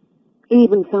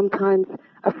 even sometimes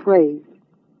a phrase.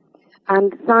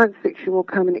 And science fiction will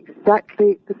come in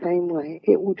exactly the same way.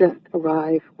 It will just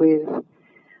arrive with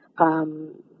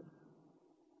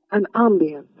an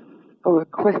ambience, or a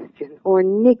question, or a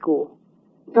niggle,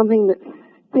 something that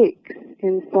sticks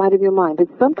inside of your mind. And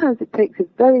sometimes it takes a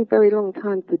very, very long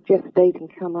time to gestate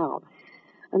and come out.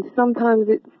 And sometimes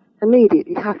it's immediate.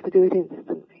 You have to do it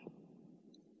instantly.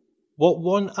 What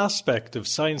one aspect of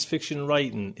science fiction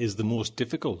writing is the most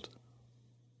difficult?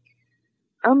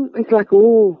 It's like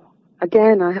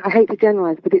again, I hate to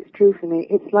generalize, but it's true for me.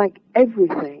 It's like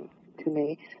everything to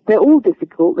me. They're all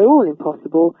difficult, they're all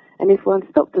impossible, and if one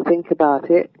stopped to think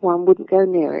about it, one wouldn't go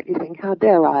near it. You think, how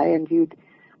dare I? And you'd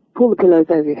pull the pillows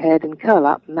over your head and curl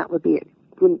up, and that would be it.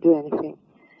 Wouldn't do anything.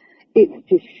 It's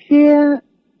just sheer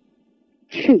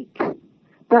cheek.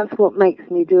 That's what makes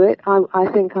me do it. I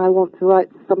think I want to write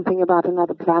something about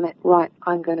another planet. Right,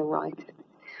 I'm going to write it.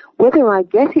 Whether I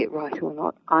get it right or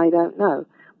not, I don't know.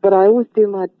 But I always do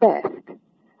my best.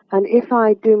 And if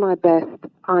I do my best,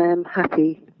 I am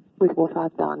happy with what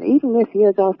I've done. Even if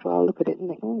years after I'll look at it and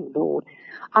think, oh, Lord.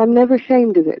 I'm never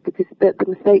ashamed of it, because the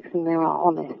mistakes in there are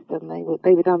honest, and they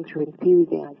were done through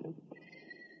enthusiasm.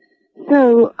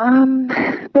 So,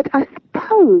 but I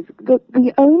suppose that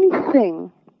the only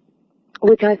thing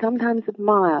which I sometimes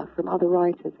admire from other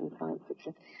writers in science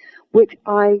fiction, which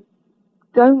I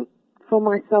don't for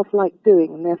myself like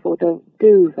doing, and therefore don't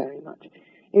do very much,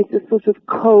 is the sort of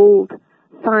cold,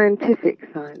 scientific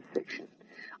science fiction.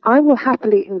 I will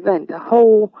happily invent a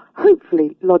whole,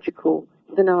 hopefully logical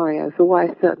scenario for why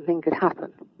a certain thing could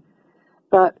happen.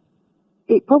 But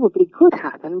it probably could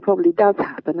happen, probably does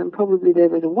happen, and probably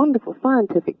there is a wonderful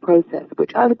scientific process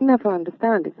which I would never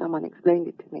understand if someone explained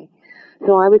it to me.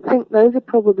 So I would think those are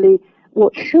probably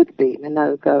what should be the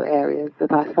no-go areas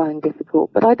that I find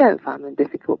difficult, but I don't find them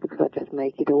difficult because I just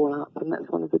make it all up, and that's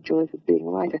one of the joys of being a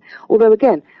writer. Although,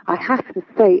 again, I have to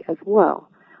say as well,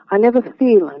 I never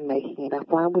feel I'm making it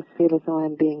up. I always feel as though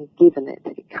I'm being given it.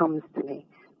 It comes to me,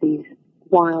 these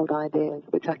wild ideas,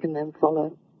 which I can then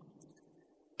follow.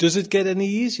 Does it get any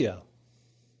easier?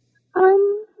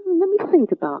 Let me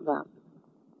think about that.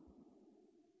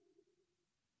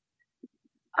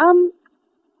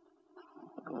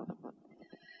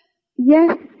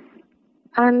 Yes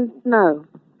and no.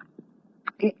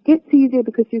 It gets easier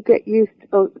because you get used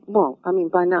to,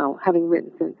 by now, having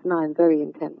written since 9 very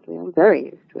intensely, I'm very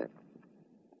used to it.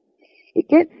 It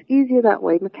gets easier that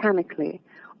way mechanically,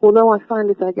 although I find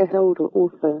as I get older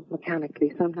also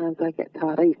mechanically. Sometimes I get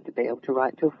tired. I used to be able to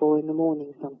write till 4 in the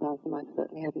morning sometimes, and I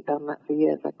certainly haven't done that for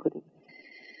years. I couldn't.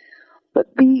 But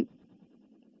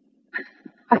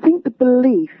I think the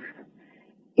belief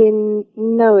in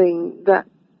knowing that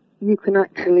you can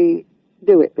actually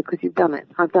do it because you've done it.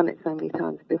 I've done it so many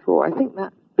times before. I think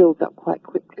that builds up quite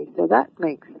quickly, so that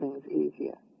makes things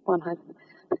easier. One has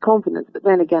the confidence, but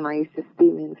then again, I used to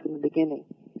steam in from the beginning.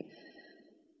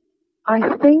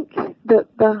 I think that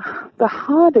the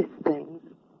hardest things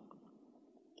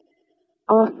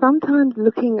are sometimes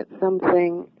looking at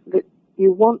something that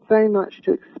you want very much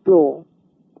to explore,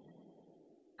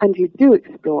 and you do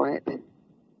explore it,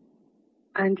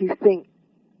 and you think,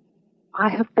 I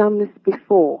have done this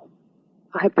before.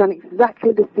 I have done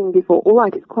exactly this thing before. All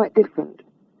right, it's quite different,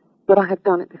 but I have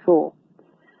done it before.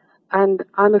 And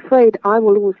I'm afraid I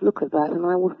will always look at that and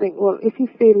I will think, well, if you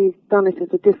feel you've done it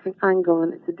at a different angle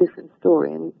and it's a different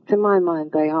story, and to my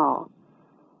mind they are,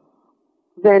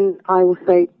 then I will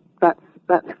say,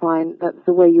 that's fine, that's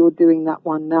the way you're doing that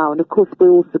one now. And of course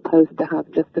we're all supposed to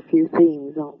have just a few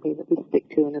themes, aren't we, that we stick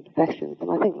to in obsessions, and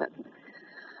I think that's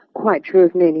quite true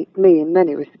of me in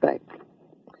many respects.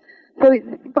 So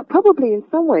but probably in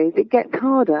some ways it gets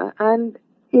harder and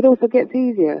it also gets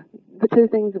easier, the two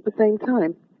things at the same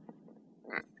time.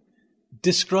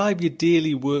 Describe your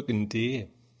daily working day.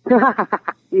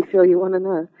 You sure you want to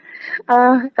know?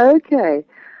 Okay.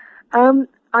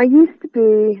 I used to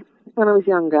be, when I was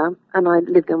younger, and I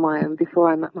lived on my own before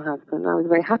I met my husband, I was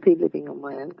very happy living on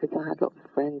my own because I had lots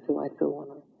of friends who I saw when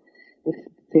I was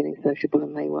feeling sociable,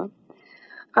 and they were.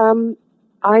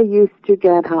 I used to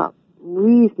get up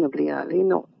reasonably early,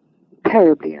 not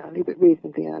terribly early, but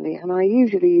reasonably early, and I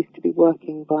usually used to be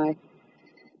working by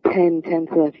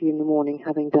 10:30 in the morning,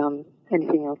 having done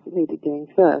anything else that needed doing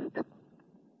first.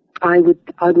 I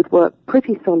would work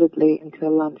pretty solidly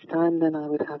until lunchtime, then I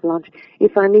would have lunch.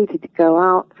 If I needed to go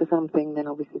out for something, then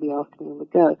obviously the afternoon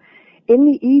would go. In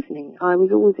the evening, I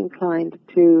was always inclined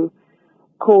to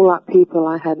call up people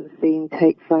I hadn't seen,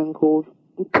 take phone calls,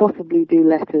 possibly do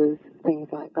letters, things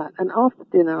like that. And after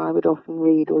dinner, I would often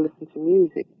read or listen to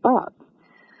music. But,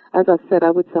 as I said,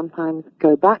 I would sometimes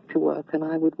go back to work, and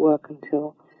I would work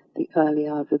until the early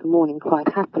hours of the morning quite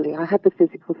happily. I had the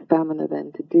physical stamina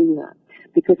then to do that.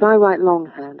 Because I write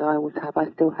longhand, I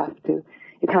still have to.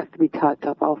 It has to be typed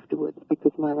up afterwards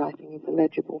because my writing is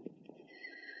illegible.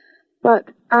 But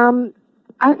as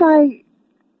I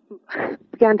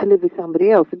began to live with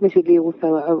somebody else, admittedly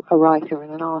also a writer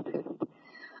and an artist,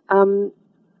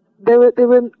 there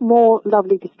were more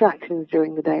lovely distractions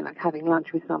during the day, like having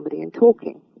lunch with somebody and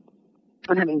talking,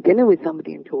 and having dinner with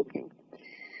somebody and talking,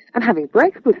 and having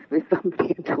breakfast with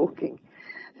somebody and talking.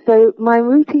 So my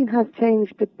routine has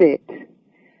changed a bit.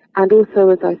 And also,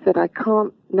 as I said, I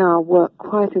can't now work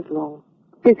quite as long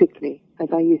physically as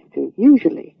I used to,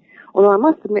 usually. Although I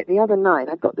must admit, the other night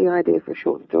I got the idea for a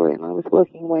short story, and I was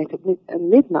working away at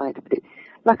midnight, but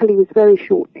luckily it was very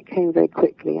short, and it came very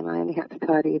quickly, and I only had to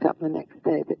tidy it up the next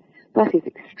day. But that is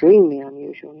extremely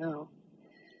unusual now.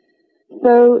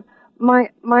 So my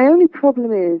only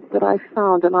problem is that I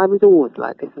found, and I was always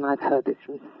like this, and I've heard this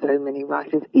from so many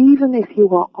writers, even if you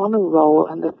are on a roll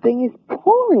and the thing is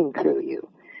pouring through you,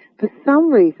 for some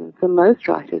reason, for most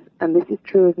writers, and this is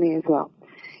true of me as well,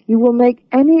 you will make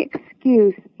any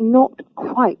excuse not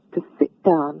quite to sit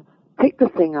down, pick the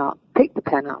thing up, pick the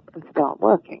pen up, and start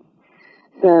working.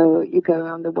 So you go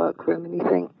around the workroom and you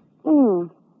think,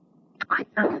 I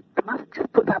must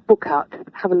just put that book out to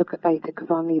have a look at later because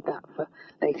I'll need that for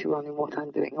later on in what I'm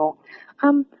doing. Or,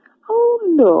 oh,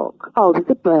 look, there's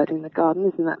a bird in the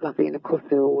garden, isn't that lovely? And of course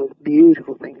there are always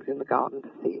beautiful things in the garden to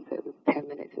see, so it was 10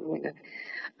 minutes in the window.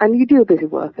 And you do a bit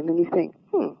of work and then you think,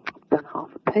 I've done half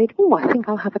a page. I think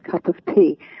I'll have a cup of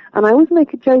tea. And I always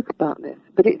make a joke about this,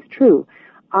 but it's true.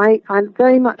 I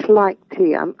very much like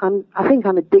tea. I think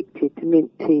I'm addicted to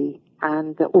mint tea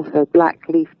and also black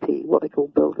leaf tea, what they call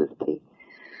builder's tea.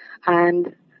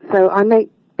 And so I make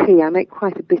tea. I make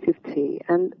quite a bit of tea,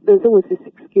 and there's always this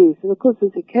excuse. And of course,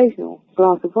 there's the occasional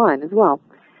glass of wine as well.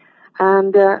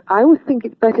 And I always think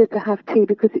it's better to have tea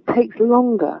because it takes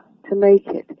longer to make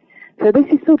it. So this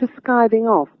is sort of skiving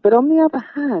off. But on the other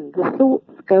hand, the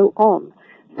thoughts go on.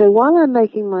 So while I'm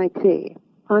making my tea,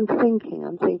 I'm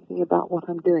thinking about what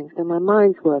I'm doing. So my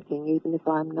mind's working even if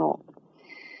I'm not.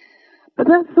 But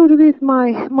that sort of is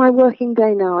my working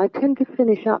day now. I tend to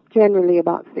finish up generally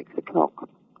about 6 o'clock.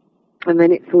 And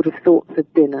then it's sort of thoughts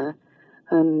of dinner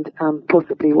and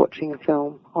possibly watching a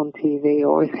film on TV,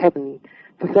 or if heaven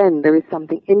forfend there is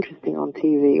something interesting on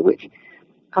TV, which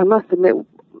I must admit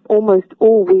almost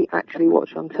all we actually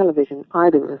watch on television,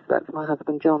 either of us, that's my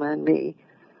husband John and me,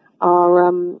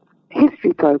 are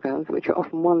history programs, which are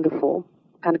often wonderful,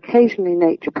 and occasionally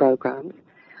nature programs,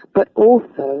 but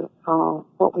also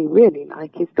what we really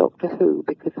like is Doctor Who,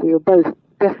 because we were both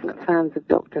definite fans of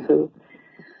Doctor Who.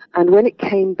 And when it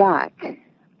came back,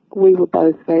 we were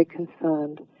both very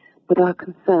concerned, but our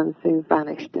concerns soon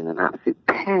vanished in an absolute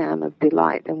pan of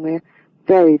delight, and we're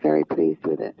very, very pleased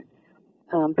with it.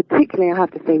 Particularly, I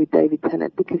have to say, with David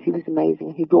Tennant, because he was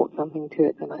amazing. He brought something to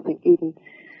it, and I think even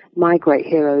my great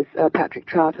heroes, Patrick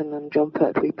Troughton and John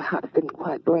Pertwee, perhaps didn't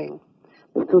quite bring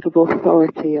the sort of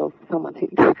authority of someone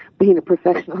who'd been a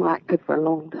professional actor for a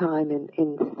long time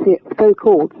in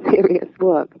so-called serious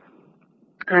work.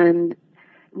 And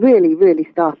really, really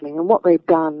startling. And what they've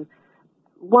done,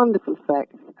 wonderful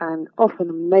effects and often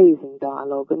amazing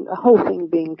dialogue, and the whole thing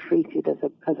being treated as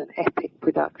an epic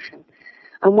production.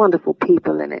 And wonderful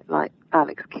people in it, like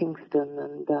Alex Kingston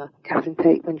and Catherine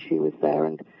Tate when she was there,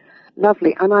 and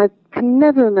lovely. And I can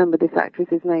never remember this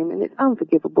actress's name, and it's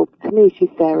unforgivable. To me, she's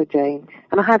Sarah Jane.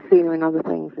 And I have seen her in other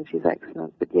things, and she's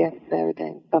excellent. But yes, Sarah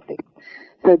Jane, lovely.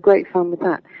 So great fun with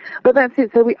that. But that's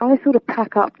it. So I sort of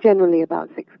pack up generally about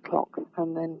 6 o'clock,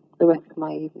 and then the rest of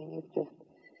my evening is just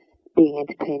being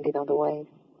entertained in other ways.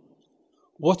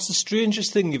 What's the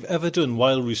strangest thing you've ever done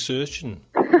while researching?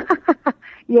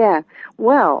 Yeah.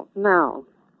 Well, now,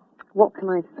 what can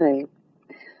I say?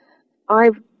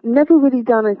 I've never really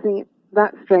done anything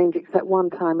that strange except one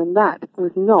time, and that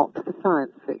was not for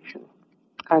science fiction.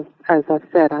 As I've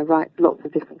said, I write lots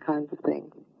of different kinds of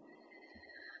things.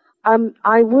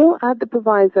 I will add the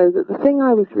proviso that the thing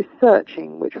I was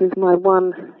researching, which was my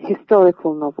one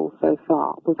historical novel so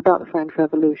far, was about the French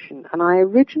Revolution, and I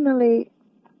originally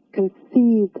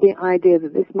conceived the idea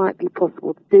that this might be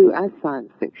possible to do as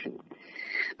science fiction,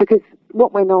 because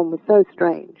what went on was so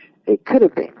strange. It could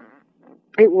have been.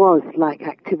 It was like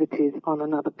activities on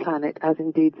another planet, as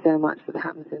indeed so much that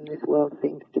happens in this world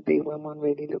seems to be when one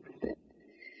really looks at it.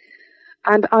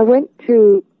 And I went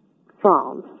to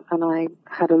France, and I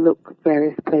had a look at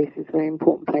various places, very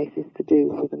important places to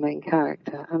do for the main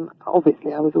character. And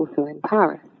obviously I was also in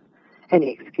Paris.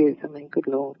 Any excuse, I mean, good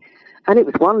Lord. And it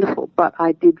was wonderful, but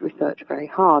I did research very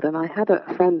hard. And I had a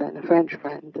friend then, a French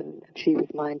friend, and she was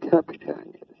my interpreter,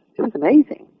 and it was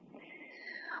amazing.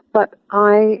 But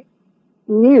I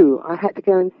knew I had to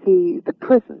go and see the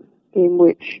prison in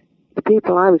which the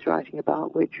people I was writing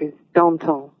about, which was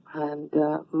Danton, and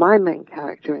my main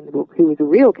character in the book, who was a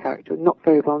real character, not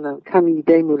very well known, Camille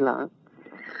Desmoulins,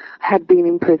 had been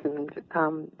imprisoned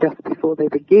just before they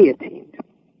were guillotined.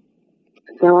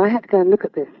 So I had to go and look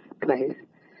at this place,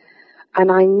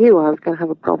 and I knew I was going to have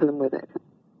a problem with it.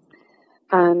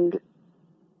 And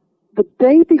the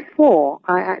day before,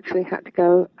 I actually had to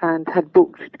go and had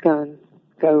booked to go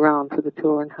around for the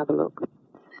tour and have a look.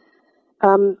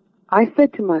 I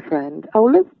said to my friend, "Oh,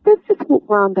 let's just walk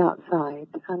round outside,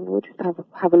 and we'll just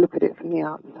have a look at it from the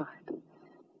outside."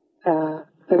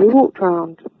 So we walked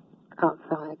round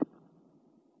outside,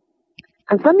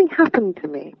 and something happened to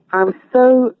me. I was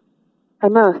so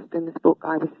immersed in this book.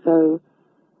 I was so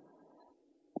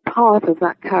part of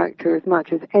that character as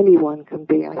much as anyone can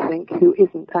be, I think, who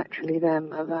isn't actually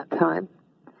them at that time.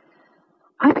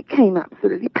 I became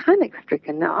absolutely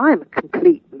panic-stricken. Now, I'm a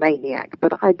complete maniac,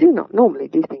 but I do not normally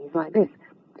do things like this.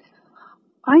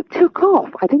 I took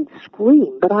off. I didn't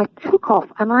scream, but I took off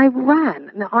and I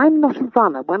ran. Now, I'm not a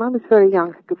runner. When I was very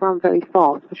young, I could run very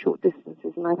fast for short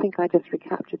distances, and I think I just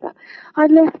recaptured that. I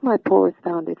left my poor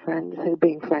astounded friend, who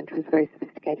being French was very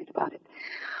sophisticated about it.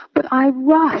 But I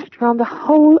rushed around the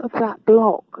whole of that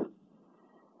block.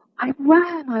 I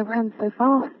ran so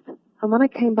fast. And when I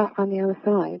came back on the other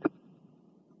side,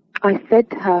 I said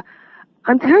to her,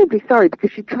 "I'm terribly sorry,"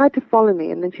 because she tried to follow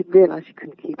me and then she'd realized she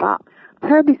couldn't keep up.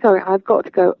 "Terribly sorry, I've got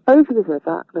to go over the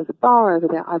river. There's a bar over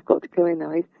there. I've got to go in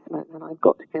there. I used to smoke, and I've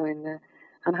got to go in there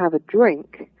and have a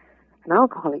drink, an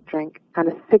alcoholic drink, and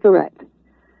a cigarette.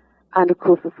 And, of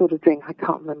course, the sort of drink, I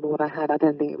can't remember what I had. I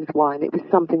don't think it was wine. It was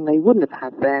something they wouldn't have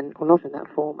had then, or not in that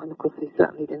form. And, of course, they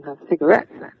certainly didn't have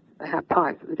cigarettes then. They had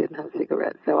pipes, but they didn't have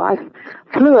cigarettes. So I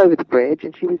flew over the bridge,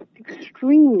 and she was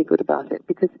extremely good about it,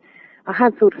 because I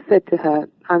had sort of said to her,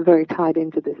 I'm very tied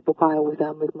into this book. I always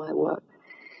am with my work.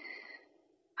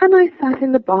 And I sat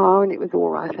in the bar, and it was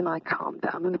all right, and I calmed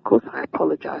down. And, of course, I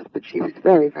apologized, but she was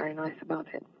very, very nice about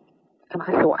it. And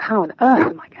I thought, how on earth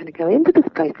am I going to go into this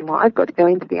place tomorrow? I've got to go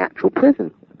into the actual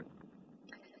prison.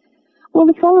 Well,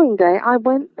 the following day, I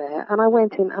went there, and I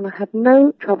went in, and I had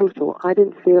no trouble at all. I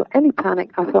didn't feel any panic.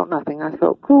 I felt nothing. I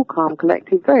felt cool, calm,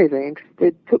 collected, very, very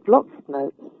interested, took lots of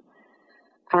notes,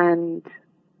 and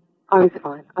I was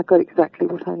fine. I got exactly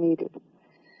what I needed.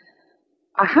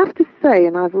 I have to say,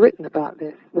 and I've written about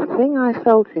this, the thing I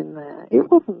felt in there,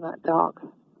 it wasn't that dark.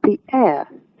 The air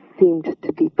seemed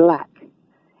to be black.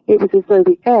 It was as though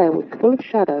the air was full of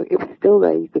shadow. It was still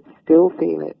there. You could still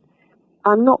feel it.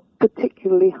 I'm not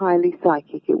particularly highly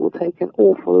psychic. It will take an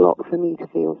awful lot for me to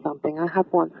feel something. I have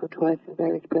once or twice in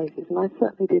various places, and I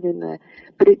certainly did in there.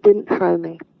 But it didn't throw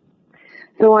me.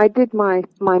 So I did my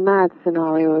mad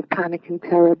scenario of panic and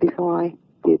terror before I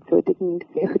did, so it didn't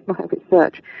interfere with my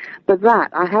research. But that,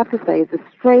 I have to say, is the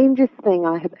strangest thing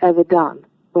I have ever done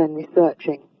when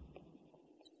researching.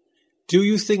 Do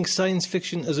you think science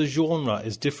fiction as a genre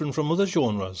is different from other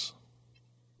genres?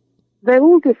 They're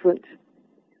all different,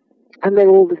 and they're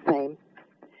all the same.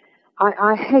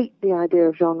 I hate the idea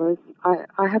of genres.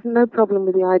 I have no problem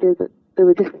with the idea that there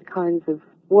are different kinds of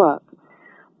work,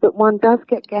 but one does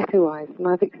get ghettoized, and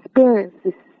I've experienced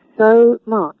this so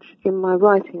much in my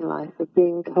writing life of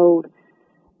being told,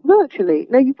 virtually,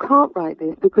 no, you can't write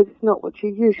this because it's not what you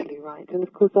usually write. And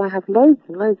of course I have loads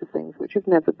and loads of things which have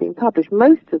never been published.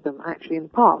 Most of them actually in the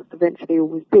past eventually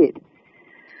always did.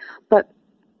 But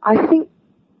I think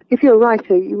if you're a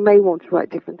writer, you may want to write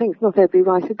different things. Not every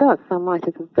writer does. Some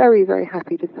writers are very, very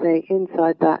happy to stay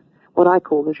inside that, what I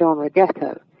call the genre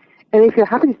ghetto. And if you're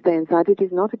happy to stay inside, it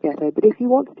is not a ghetto. But if you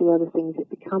want to do other things, it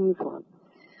becomes one.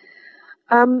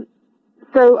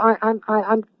 So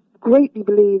I'm greatly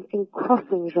believe in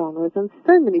crossing genres, and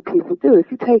so many people do.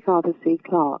 If you take Arthur C.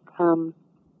 Clarke,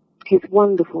 his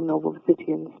wonderful novel, The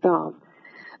City and the Stars,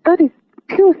 that is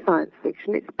pure science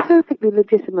fiction. It's perfectly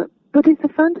legitimate, but it's a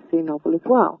fantasy novel as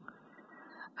well.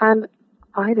 And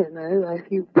I don't know, if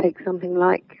you take something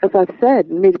like, as I've said,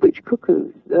 Midwich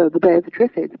Cuckoos, The Bay of the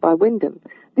Triffids by Wyndham,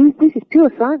 this is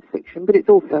pure science fiction, but it's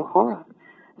also horror.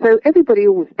 So everybody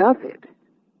always does it.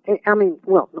 I mean,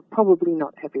 well, probably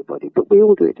not everybody, but we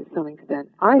all do it to some extent.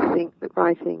 I think that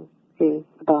writing is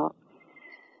about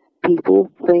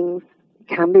people, things,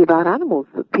 can be about animals,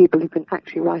 that people who can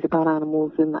actually write about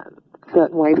animals in that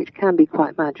certain way, which can be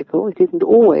quite magical. It isn't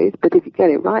always, but if you get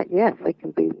it right, yes, they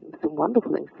can be some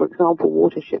wonderful things. For example,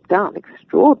 Watership Down,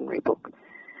 extraordinary book.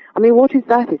 I mean, what is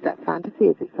that? Is that fantasy?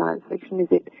 Is it science fiction? Is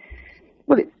it,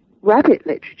 well, it's rabbit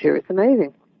literature. It's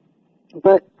amazing.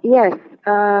 But yes,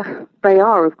 they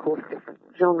are, of course, different.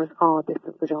 Genres are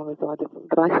different. The genres are different.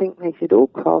 But I think they should all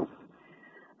cross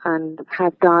and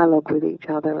have dialogue with each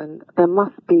other, and there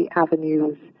must be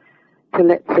avenues to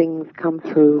let things come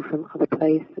through from other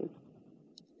places.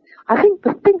 I think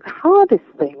the hardest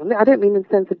thing, and I don't mean in the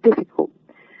sense of difficult,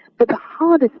 but the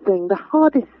hardest thing, the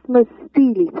hardest, most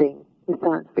steely thing in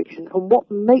science fiction, and what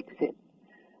makes it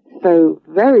so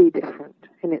very different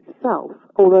in itself,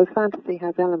 although fantasy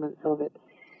has elements of it,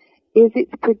 is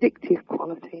its predictive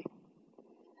quality.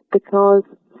 Because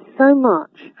so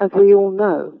much, as we all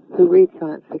know who read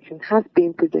science fiction, has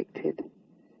been predicted.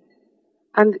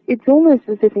 And it's almost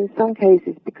as if in some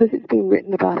cases, because it's been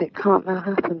written about, it can't now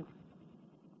happen.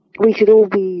 We should all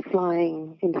be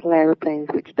flying into aeroplanes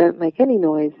which don't make any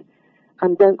noise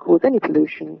and don't cause any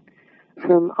pollution,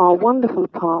 from our wonderful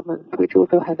apartments, which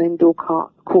also have indoor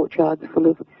courtyards full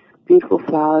of beautiful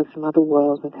flowers from other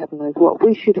worlds and heaven knows what.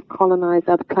 We should have colonized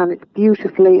other planets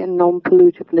beautifully and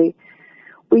non-pollutively.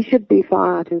 We should be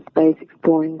far out in space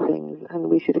exploring things, and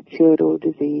we should have cured all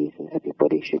disease, and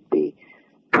everybody should be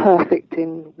perfect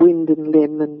in wind and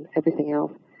limb and everything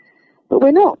else. But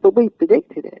we're not, but we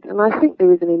predicted it. And I think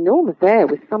there is an enormous air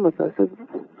with some of us of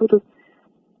sort of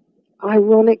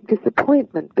ironic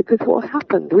disappointment, because what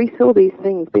happened, we saw these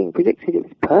things being predicted. It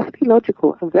was perfectly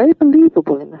logical and very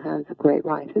believable in the hands of great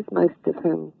writers, most of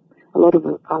whom a lot of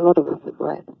us have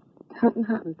read. It hadn't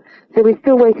happened. So we're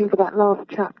still waiting for that last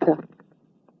chapter.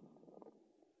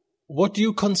 What do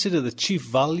you consider the chief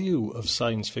value of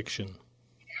science fiction?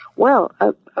 Well,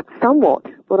 somewhat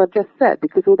what I've just said,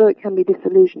 because although it can be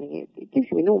disillusioning, it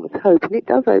gives you enormous hope, and it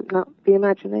does open up the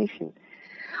imagination.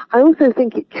 I also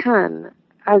think it can,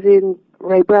 as in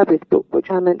Ray Bradbury's book, which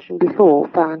I mentioned before,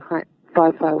 Fahrenheit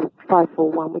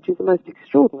 541, which is the most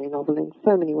extraordinary novel in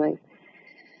so many ways.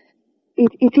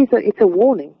 It's a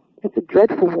warning. It's a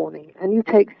dreadful warning. And you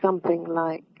take something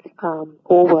like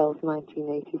Orwell's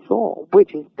 1984,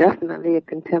 which is definitely a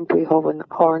contemporary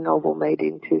horror novel made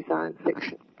into science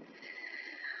fiction.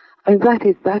 And that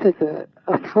is a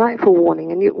frightful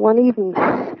warning, and one even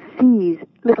sees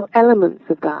little elements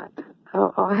of that.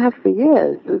 I have for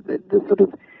years. The sort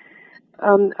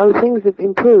of things have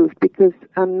improved because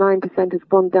 9% has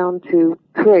gone down to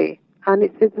 3, and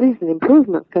it's at least an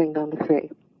improvement going down to 3,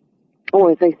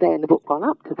 or as they say in the book, gone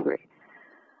up to 3.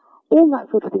 All that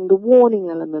sort of thing, the warning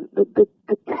element, the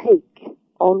take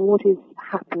on what is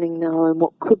happening now and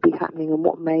what could be happening and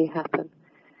what may happen.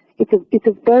 It's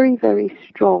a very, very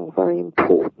strong, very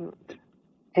important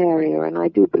area, and I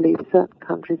do believe certain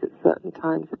countries at certain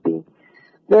times have been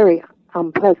very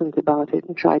unpleasant about it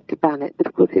and tried to ban it, but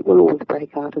of course it will always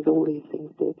break out, as all these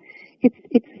things do.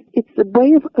 It's a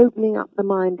way of opening up the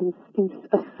mind in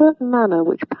a certain manner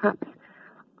which perhaps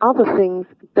other things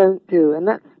don't do, and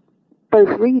that's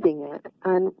both reading it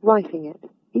and writing it,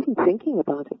 even thinking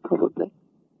about it probably.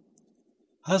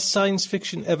 Has science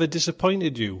fiction ever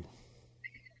disappointed you?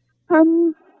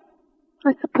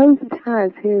 I suppose it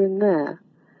has here and there,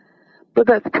 but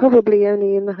that's probably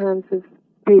only in the hands of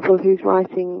people whose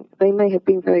writing, they may have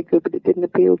been very good, but it didn't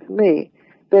appeal to me.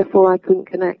 Therefore, I couldn't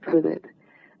connect with it.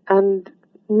 And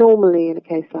normally, in a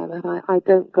case like that, I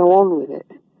don't go on with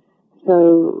it.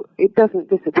 So it doesn't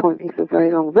disappoint me for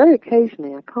very long. Very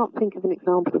occasionally, I can't think of an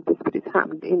example of this, but it's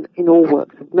happened in all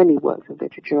many works of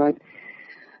literature. I've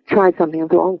tried something and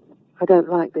thought, oh, I don't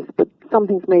like this, but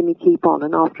something's made me keep on,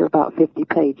 and after about 50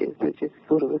 pages, which is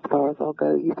sort of as far as I'll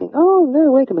go, you think, oh,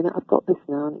 no, wait a minute, I've got this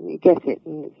now, and you get it,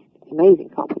 and it's amazing,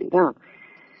 can't put it down.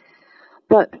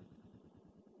 But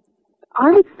I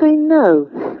would say no,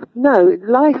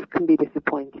 life can be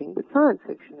disappointing, but science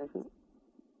fiction isn't.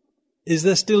 Is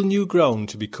there still new ground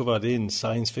to be covered in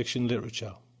science fiction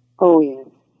literature? Oh, yes,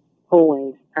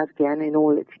 always, again, in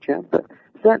all literature, but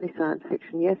certainly science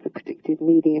fiction, yes, a predicted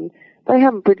medium. They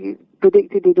haven't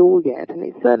predicted it all yet, and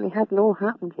it certainly hasn't all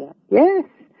happened yet. Yes.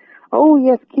 Oh,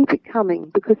 yes, keep it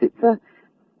coming, because it's a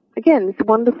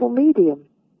wonderful medium.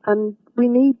 And we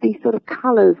need these sort of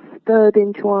colours stirred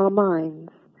into our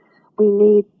minds. We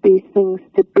need these things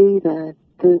to be there,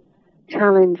 to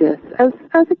challenge us,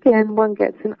 as again, one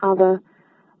gets in other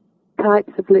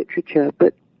types of literature.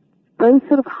 But those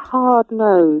sort of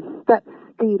hard-nosed, that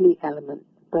steely element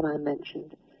that I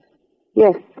mentioned,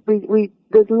 yes,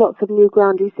 there's lots of new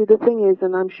ground. You see, the thing is,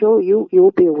 and I'm sure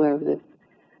you'll be aware of this,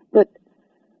 that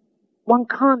one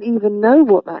can't even know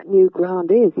what that new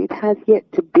ground is. It has yet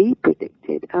to be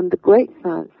predicted, and the great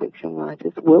science fiction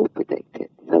writers will predict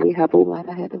it. So we have all that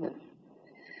ahead of us.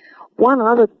 One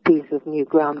other piece of new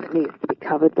ground that needs to be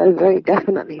covered, though, very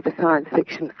definitely for science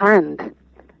fiction and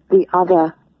the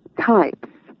other types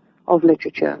of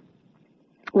literature,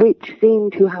 which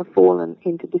seem to have fallen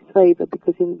into disfavor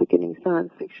because in the beginning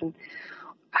science fiction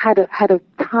had a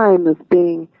time of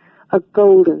being a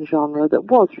golden genre that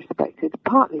was respected,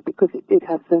 partly because it did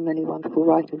have so many wonderful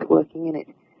writers working in it.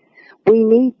 We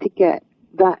need to get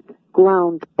that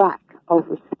ground back of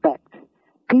respect.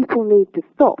 People need to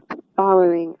stop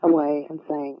burrowing away and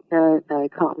saying, no,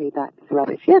 it can't be that, it's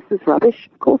rubbish. Yes, there's rubbish.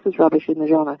 Of course there's rubbish in the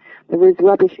genre. There is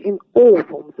rubbish in all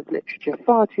forms of literature.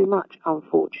 Far too much,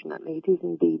 unfortunately. It is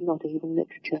indeed not even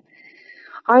literature.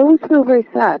 I always feel very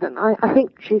sad, and I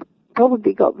think she's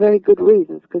probably got very good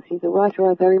reasons, because she's a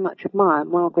writer I very much admire,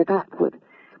 Margaret Atwood.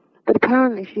 But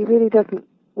apparently she really doesn't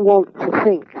want to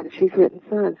think that she's written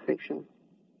science fiction.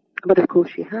 But of course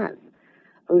she has.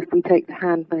 If we take The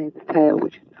Handmaid's Tale,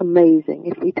 which is amazing,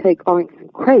 if we take Oryx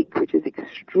and Crake, which is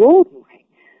extraordinary,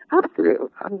 absolutely,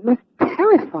 most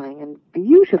terrifying and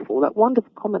beautiful, that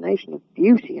wonderful combination of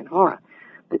beauty and horror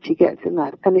that she gets in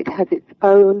that, and it has its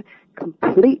own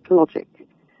complete logic.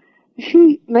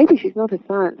 Maybe she's not a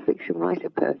science fiction writer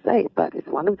per se, but it's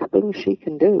one of the things she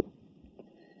can do.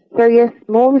 So yes,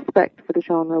 more respect for the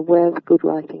genre where the good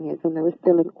writing is, and there is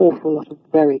still an awful lot of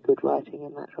very good writing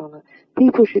in that genre.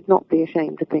 People should not be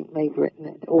ashamed to think they've written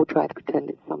it or try to pretend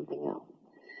it's something else.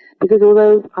 Because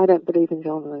although I don't believe in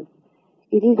genres,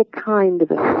 it is a kind of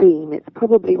a theme. It's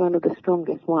probably one of the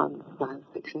strongest ones, science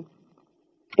fiction.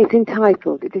 It's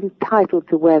entitled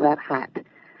to wear that hat,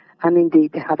 and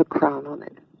indeed to have a crown on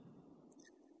it.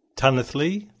 Tanith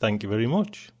Lee, thank you very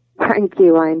much. Thank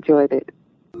you, I enjoyed it.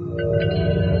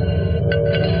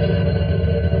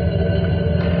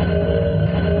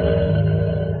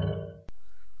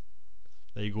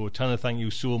 There you go, Tanner, thank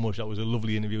you so much. That was a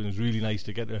lovely interview, and it was really nice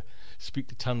to get to speak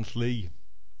to Tanith Lee.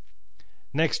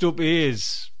 Next up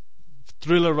is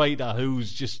thriller writer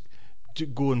who's just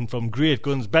going from great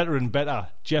guns, better and better,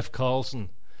 Jeff Carlson.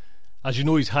 As you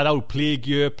know, he's had out Plague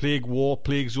Year, Plague War,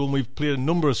 Plague Zone. We've played a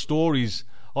number of stories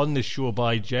on this show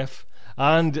by Jeff.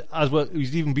 And as well,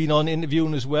 he's even been on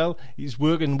interviewing as well. He's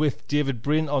working with David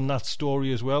Brin on that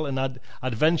story as well, an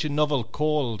adventure novel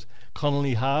called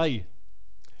Connolly High.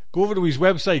 Go over to his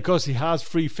website because he has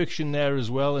free fiction there as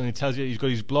well, and he tells you he's got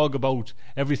his blog about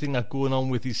everything that's going on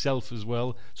with himself as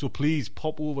well. So please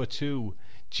pop over to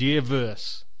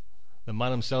J-Verse, the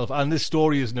man himself. And this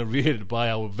story is narrated by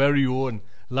our very own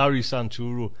Larry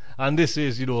Santoro. And this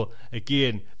is,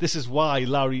 again, this is why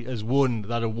Larry has won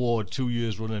that award 2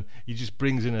 years running. He just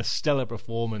brings in a stellar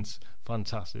performance.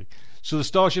 Fantastic. So the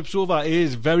StarShipSofa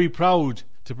is very proud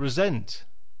to present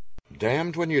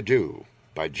Damned When You Do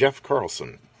by Jeff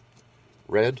Carlson.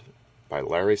 Read by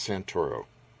Larry Santoro.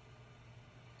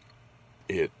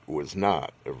 It was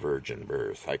not a virgin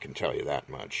birth, I can tell you that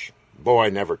much. Boy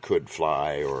never could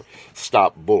fly or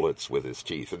stop bullets with his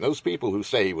teeth. And those people who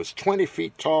say he was 20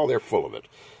 feet tall, they're full of it.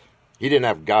 He didn't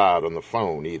have God on the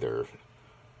phone either.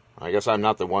 I guess I'm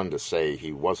not the one to say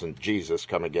he wasn't Jesus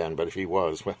come again, but if he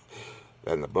was, well,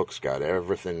 then the book's got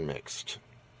everything mixed.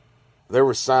 There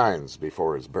were signs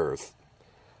before his birth.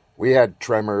 We had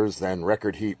tremors, then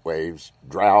record heat waves,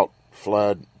 drought,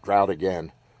 flood, drought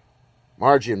again.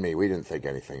 Margie and me, we didn't think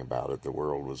anything about it. The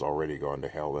world was already going to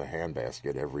hell in a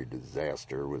handbasket. Every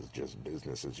disaster was just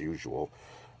business as usual.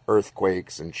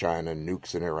 Earthquakes in China,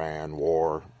 nukes in Iran,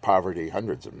 war, poverty,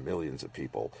 hundreds of millions of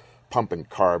people pumping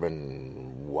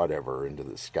carbon, whatever, into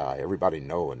the sky. Everybody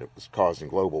knowing it was causing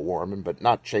global warming, but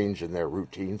not changing their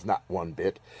routines, not one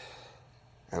bit.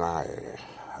 And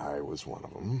I was one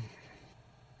of them.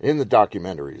 In the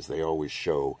documentaries, they always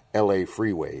show L.A.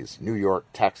 freeways, New York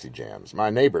taxi jams.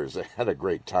 My neighbors had a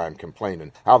great time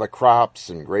complaining how the crops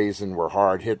and grazing were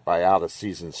hard hit by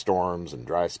out-of-season storms and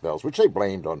dry spells, which they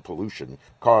blamed on pollution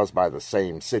caused by the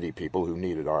same city people who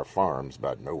needed our farms.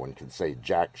 But no one can say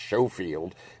Jack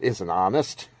Schofield isn't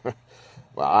honest.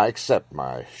 Well, I accept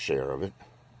my share of it.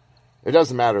 It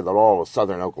doesn't matter that all of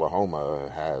southern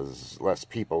Oklahoma has less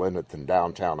people in it than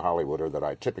downtown Hollywood, or that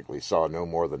I typically saw no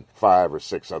more than 5 or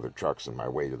 6 other trucks on my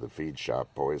way to the feed shop.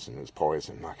 Poison is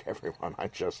poison, like everyone. I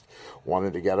just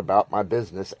wanted to get about my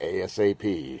business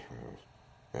ASAP.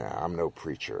 Yeah, I'm no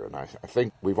preacher, and I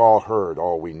think we've all heard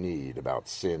all we need about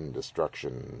sin,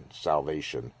 destruction,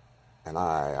 salvation. And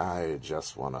I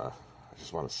just want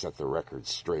to set the record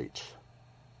straight.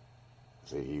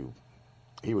 See,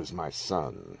 he was my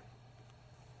son.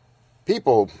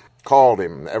 People called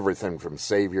him everything from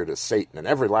Savior to Satan in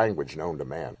every language known to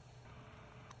man.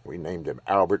 We named him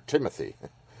Albert Timothy,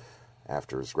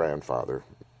 after his grandfather.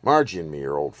 Margie and me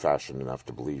are old-fashioned enough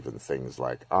to believe in things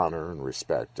like honor and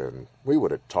respect, and we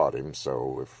would have taught him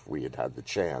so if we had had the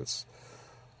chance.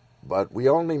 But we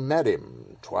only met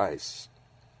him twice.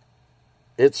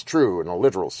 It's true, in a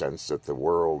literal sense, that the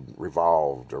world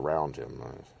revolved around him.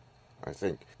 I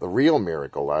think the real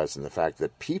miracle lies in the fact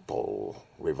that people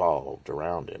revolved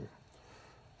around him.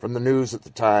 From the news at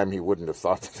the time, he wouldn't have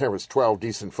thought that there was 12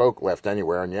 decent folk left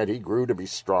anywhere, and yet he grew to be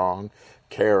strong,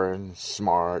 caring,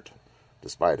 smart,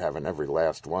 despite having every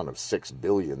last one of 6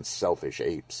 billion selfish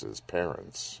apes as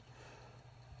parents.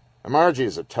 And Margie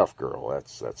is a tough girl.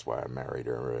 That's why I married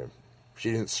her.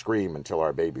 She didn't scream until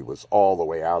our baby was all the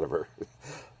way out of her.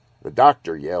 The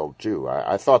doctor yelled, too.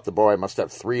 I thought the boy must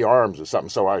have 3 arms or something,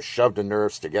 so I shoved a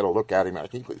nurse to get a look at him. I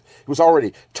think he was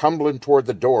already tumbling toward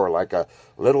the door like a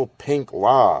little pink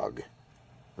log.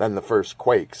 Then the first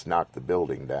quakes knocked the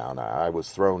building down. I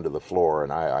was thrown to the floor,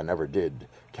 and I never did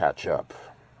catch up.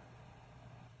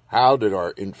 How did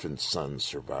our infant son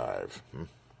survive?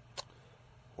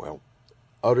 Well,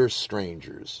 utter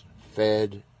strangers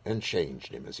fed and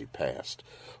changed him as he passed.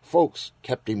 Folks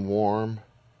kept him warm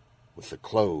with the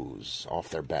clothes off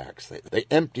their backs. They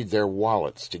emptied their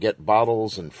wallets to get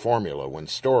bottles and formula when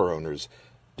store owners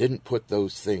didn't put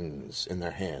those things in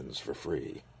their hands for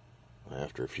free.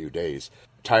 After a few days,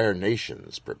 entire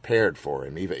nations prepared for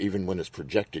him, even when his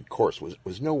projected course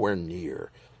was nowhere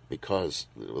near, because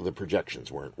the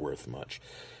projections weren't worth much.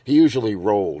 He usually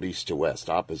rolled east to west,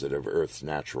 opposite of Earth's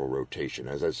natural rotation,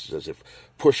 as if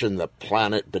pushing the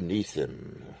planet beneath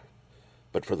him.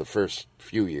 But for the first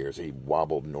few years, he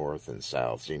wobbled north and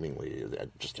south, seemingly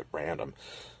just at random.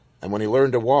 And when he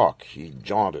learned to walk, he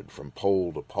jaunted from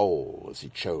pole to pole as he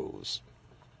chose.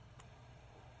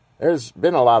 There's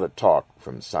been a lot of talk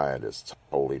from scientists,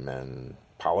 holy men,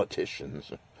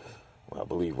 politicians. Well,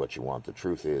 believe what you want. The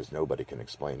truth is, nobody can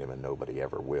explain him, and nobody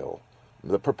ever will.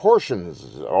 The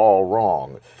proportions are all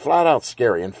wrong. Flat out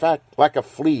scary. In fact, like a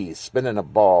flea spinning a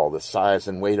ball the size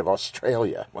and weight of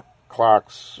Australia.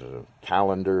 Clocks,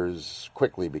 calendars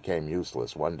quickly became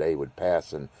useless. One day would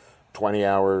pass in 20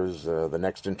 hours, the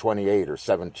next in 28 or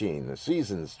 17. The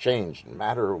seasons changed in a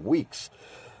matter of weeks.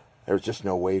 There was just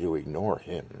no way to ignore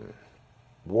him.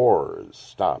 Wars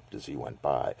stopped as he went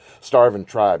by. Starving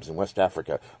tribes in West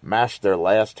Africa mashed their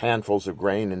last handfuls of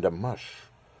grain into mush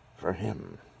for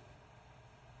him.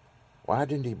 Why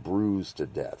didn't he bruise to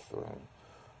death?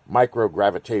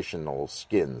 Microgravitational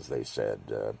skins, they said.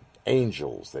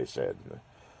 Angels, they said.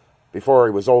 Before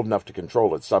he was old enough to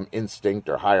control it, some instinct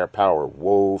or higher power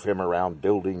wove him around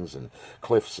buildings and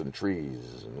cliffs and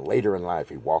trees. And later in life,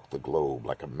 he walked the globe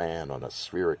like a man on a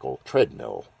spherical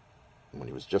treadmill. When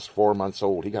he was just 4 months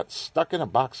old, he got stuck in a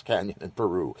box canyon in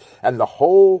Peru, and the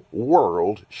whole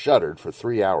world shuddered for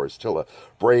 3 hours till a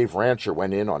brave rancher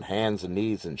went in on hands and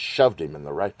knees and shoved him in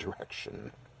the right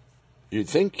direction. You'd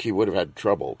think he would have had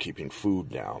trouble keeping food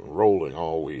down, rolling,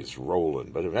 always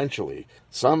rolling, but eventually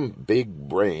some big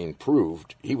brain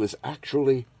proved he was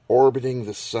actually orbiting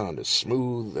the sun as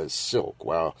smooth as silk,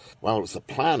 while it was the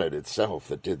planet itself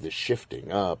that did the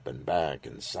shifting up and back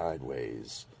and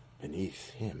sideways beneath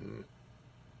him.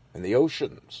 And the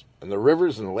oceans and the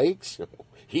rivers and lakes,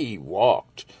 he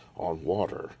walked on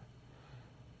water.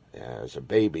 As a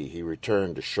baby, he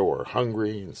returned to shore,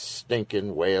 hungry and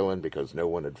stinking, wailing because no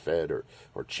one had fed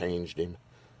or changed him.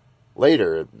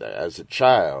 Later, as a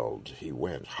child, he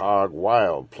went hog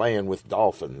wild, playing with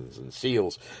dolphins and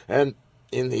seals, and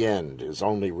in the end, his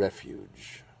only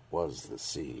refuge was the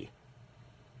sea.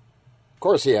 Of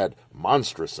course, he had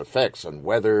monstrous effects on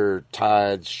weather,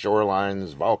 tides,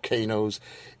 shorelines, volcanoes.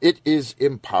 It is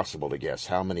impossible to guess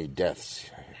how many deaths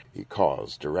he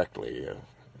caused directly.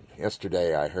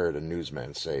 Yesterday I heard a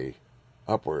newsman say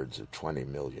upwards of 20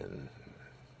 million.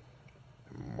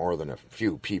 More than a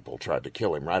few people tried to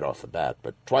kill him right off the bat,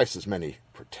 but twice as many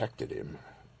protected him.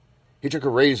 He took a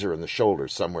razor in the shoulder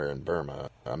somewhere in Burma.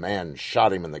 A man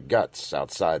shot him in the guts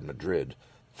outside Madrid.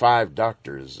 5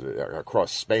 doctors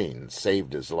across Spain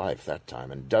saved his life that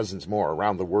time, and dozens more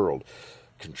around the world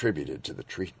contributed to the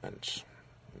treatment.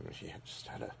 He just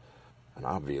had an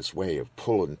obvious way of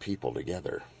pulling people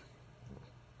together.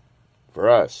 For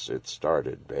us, it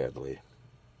started badly.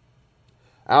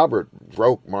 Albert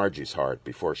broke Margie's heart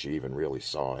before she even really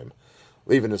saw him,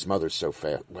 leaving his mother so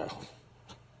fast. Well,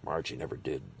 Margie never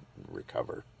did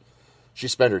recover. She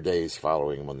spent her days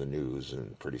following him on the news,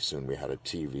 and pretty soon we had a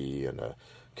TV and a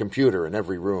computer in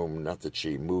every room. Not that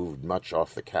she moved much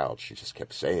off the couch. She just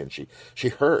kept saying she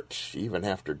hurt, even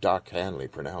after Doc Hanley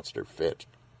pronounced her fit.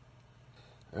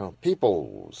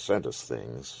 People sent us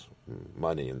things,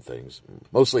 money and things,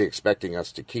 mostly expecting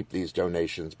us to keep these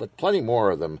donations, but plenty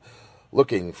more of them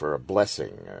looking for a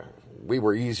blessing. We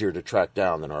were easier to track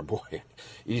down than our boy,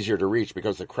 easier to reach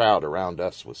because the crowd around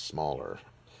us was smaller.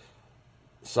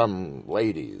 Some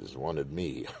ladies wanted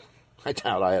me. I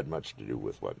doubt I had much to do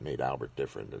with what made Albert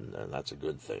different, and that's a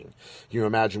good thing. Can you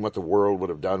imagine what the world would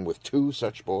have done with 2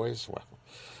 such boys?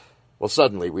 Well,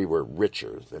 suddenly we were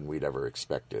richer than we'd ever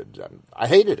expected. I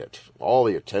hated it. All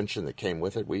the attention that came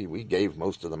with it. We gave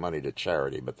most of the money to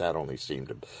charity, but that only seemed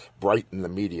to brighten the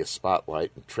media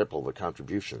spotlight and triple the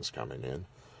contributions coming in.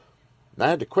 And I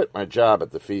had to quit my job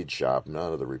at the feed shop.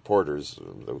 None of the reporters,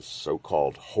 those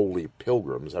so-called holy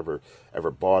pilgrims, ever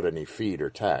bought any feed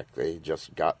or tack. They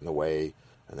just got in the way,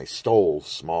 and they stole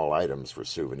small items for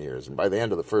souvenirs. And by the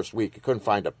end of the first week, you couldn't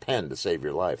find a pen to save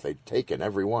your life. They'd taken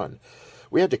every one.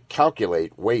 We had to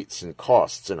calculate weights and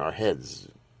costs in our heads.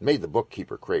 It made the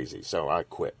bookkeeper crazy, so I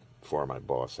quit before my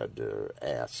boss had to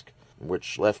ask,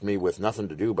 which left me with nothing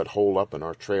to do but hole up in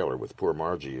our trailer with poor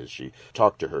Margie as she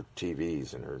talked to her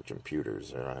TVs and her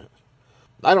computers.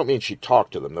 I don't mean she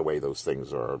talked to them the way those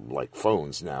things are like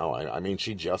phones now. I mean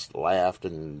she just laughed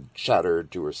and chattered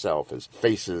to herself as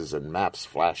faces and maps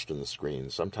flashed in the screen.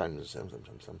 Sometimes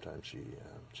she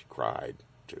cried,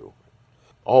 too.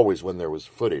 Always when there was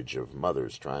footage of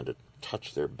mothers trying to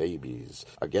touch their babies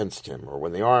against him, or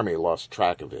when the army lost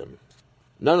track of him.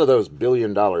 None of those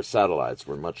billion-dollar satellites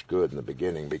were much good in the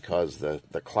beginning because the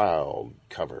cloud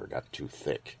cover got too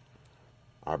thick.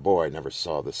 Our boy never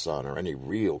saw the sun or any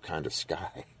real kind of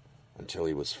sky until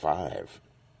he was 5.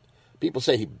 People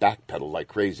say he backpedaled like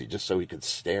crazy just so he could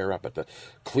stare up at the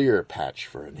clear patch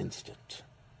for an instant.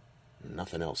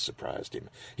 Nothing else surprised him.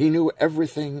 He knew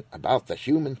everything about the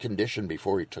human condition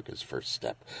before he took his first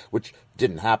step, which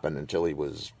didn't happen until he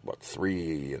was,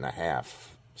 3.5.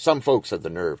 Some folks had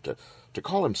the nerve to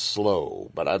call him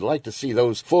slow, but I'd like to see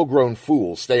those full-grown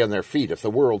fools stay on their feet if the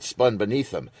world spun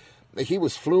beneath them. He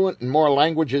was fluent in more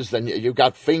languages than you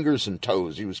got fingers and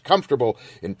toes. He was comfortable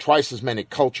in twice as many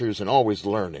cultures and always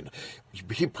learning.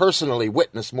 He personally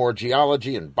witnessed more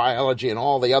geology and biology and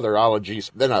all the other ologies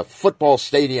than a football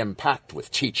stadium packed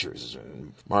with teachers.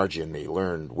 And Margie and me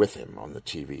learned with him on the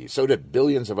TV. So did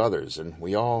billions of others, and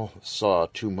we all saw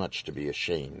too much to be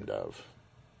ashamed of.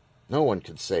 No one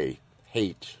could say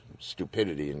hate,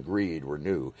 stupidity, and greed were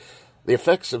new. The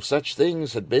effects of such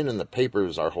things had been in the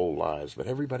papers our whole lives, but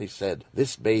everybody said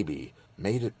this baby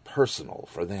made it personal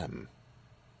for them.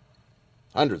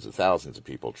 Hundreds of thousands of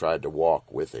people tried to walk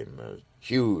with him.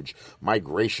 Huge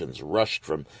migrations rushed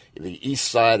from the east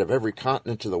side of every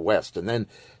continent to the west, and then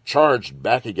charged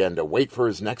back again to wait for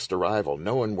his next arrival.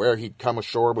 Knowing where he'd come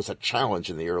ashore was a challenge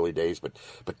in the early days, but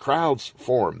crowds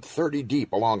formed 30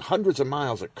 deep along hundreds of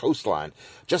miles of coastline,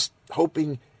 just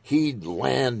hoping he'd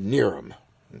land near them.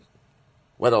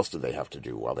 What else did they have to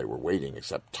do while they were waiting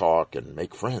except talk and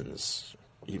make friends?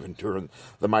 Even during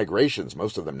the migrations,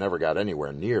 most of them never got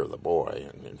anywhere near the boy.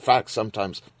 And in fact,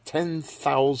 sometimes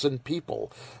 10,000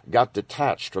 people got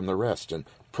detached from the rest and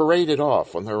paraded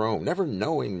off on their own, never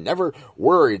knowing, never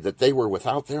worried that they were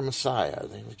without their Messiah.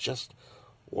 They were just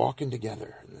walking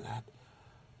together, and that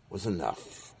was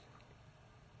enough.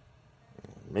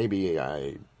 Maybe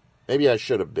I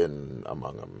should have been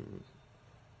among them.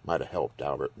 Might have helped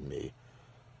Albert and me.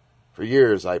 For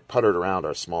years, I puttered around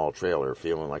our small trailer,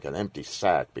 feeling like an empty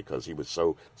sack because he was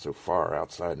so far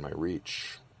outside my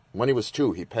reach. When he was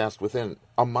 2, he passed within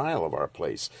a mile of our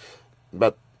place,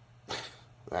 but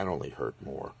that only hurt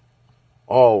more.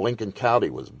 All Lincoln County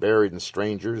was buried in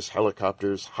strangers,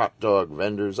 helicopters, hot dog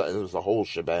vendors. It was the whole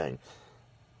shebang.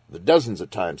 The dozens of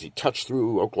times he touched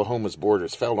through Oklahoma's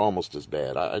borders felt almost as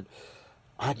bad.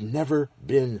 I'd never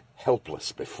been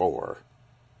helpless before.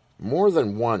 More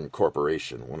than one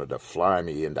corporation wanted to fly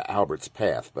me into Albert's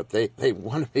path, but they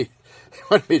wanted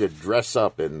me to dress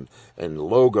up in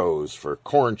logos for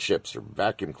corn chips or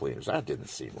vacuum cleaners. That didn't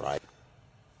seem right.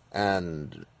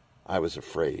 And I was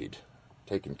afraid.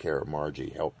 Taking care of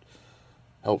Margie helped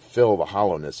fill the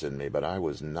hollowness in me, but I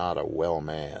was not a well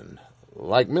man.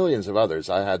 Like millions of others,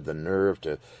 I had the nerve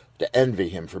to envy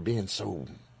him for being so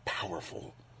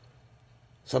powerful.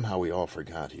 Somehow we all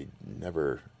forgot he'd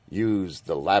never used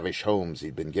the lavish homes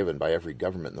he'd been given by every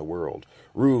government in the world.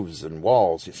 Roofs and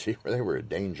walls, you see, they were a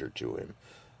danger to him.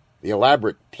 The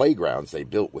elaborate playgrounds they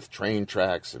built with train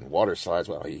tracks and water slides,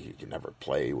 well, he could never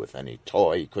play with any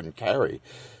toy he couldn't carry.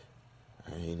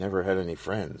 He never had any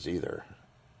friends, either.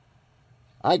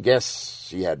 I guess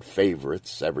he had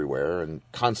favorites everywhere and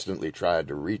constantly tried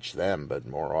to reach them, but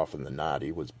more often than not,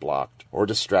 he was blocked or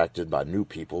distracted by new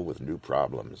people with new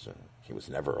problems. He was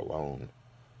never alone.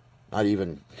 Not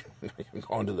even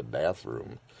going to the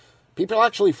bathroom. People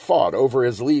actually fought over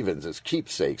his leavings as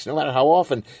keepsakes, no matter how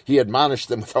often he admonished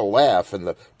them with a laugh and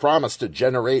the promise to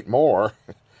generate more.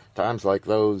 Times like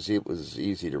those, it was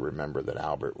easy to remember that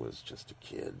Albert was just a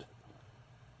kid.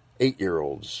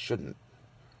 8-year-olds shouldn't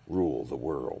rule the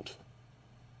world.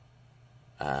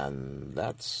 And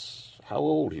that's how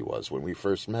old he was when we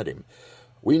first met him.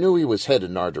 We knew he was headed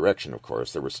in our direction, of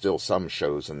course. There were still some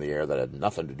shows in the air that had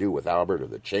nothing to do with Albert or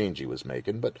the change he was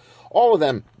making, but all of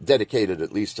them dedicated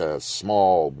at least a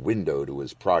small window to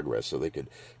his progress so they could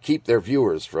keep their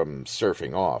viewers from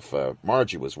surfing off.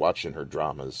 Margie was watching her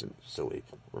dramas and silly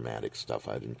romantic stuff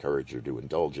I'd encourage her to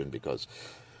indulge in because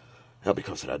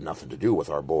it had nothing to do with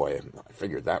our boy. I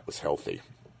figured that was healthy.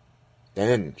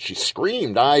 Then she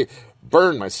screamed. I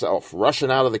burned myself,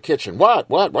 rushing out of the kitchen. What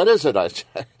is it?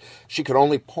 She could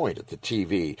only point at the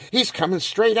TV. He's coming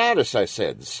straight at us, I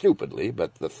said, stupidly,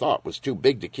 but the thought was too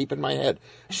big to keep in my head.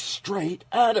 Straight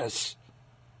at us.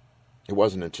 It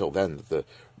wasn't until then that the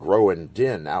growing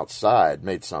din outside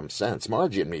made some sense.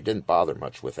 Margie and me didn't bother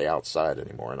much with the outside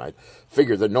anymore, and I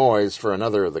figured the noise for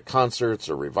another of the concerts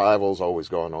or revivals always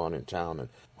going on in town, and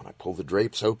when I pulled the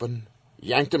drapes open,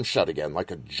 yanked them shut again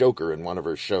like a joker in one of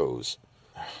her shows.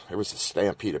 There was a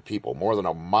stampede of people, more than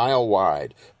a mile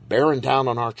wide, bearing down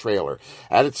on our trailer.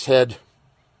 At its head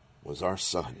was our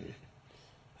son.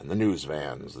 And the news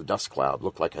vans, the dust cloud,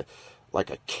 looked like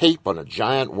a cape on a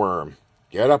giant worm.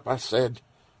 Get up, I said.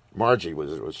 Margie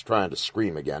was trying to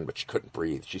scream again, but she couldn't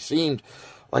breathe. She seemed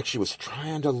like she was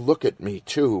trying to look at me,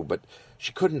 too, but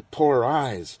she couldn't pull her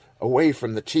eyes away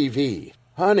from the TV.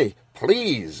 Honey,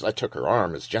 please. I took her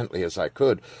arm as gently as I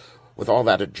could, with all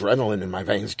that adrenaline in my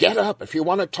veins. Get up. If you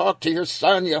want to talk to your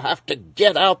son, you'll have to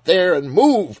get out there and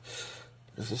move.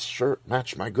 Does this shirt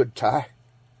match my good tie?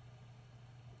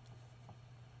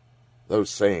 Those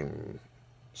same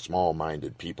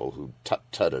small-minded people who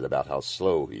tut-tutted about how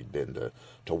slow he'd been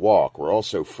to walk were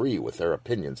also free with their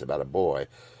opinions about a boy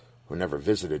who never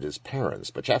visited his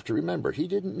parents, but you have to remember, he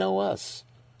didn't know us,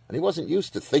 and he wasn't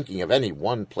used to thinking of any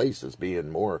one place as being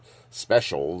more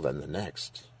special than the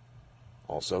next.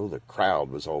 Also, the crowd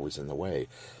was always in the way.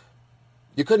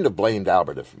 You couldn't have blamed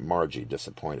Albert if Margie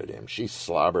disappointed him. She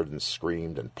slobbered and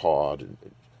screamed and pawed, and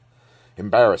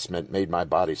embarrassment made my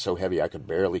body so heavy I could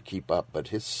barely keep up, but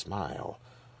his smile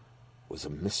was a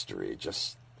mystery,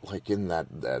 just like in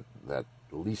that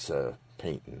Lisa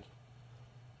painting.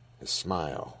 His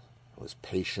smile was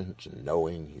patient and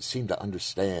knowing. He seemed to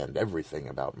understand everything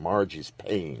about Margie's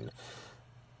pain,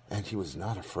 and he was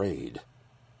not afraid.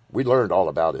 We learned all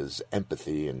about his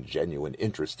empathy and genuine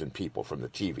interest in people from the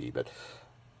TV, but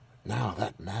now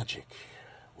that magic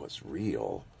was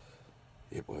real.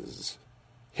 It was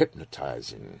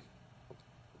hypnotizing.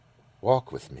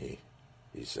 "Walk with me,"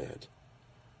 he said.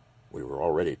 We were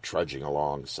already trudging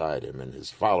alongside him, and his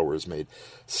followers made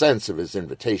sense of his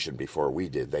invitation before we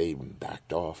did. They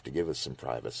backed off to give us some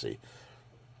privacy.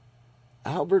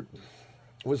 Albert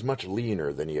was much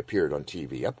leaner than he appeared on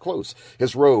TV. Up close,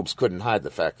 his robes couldn't hide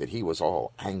the fact that he was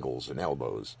all angles and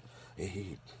elbows.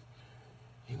 He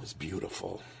was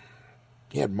beautiful.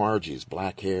 He had Margie's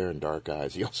black hair and dark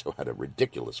eyes. He also had a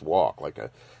ridiculous walk, like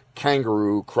a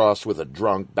kangaroo crossed with a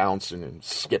drunk, bouncing and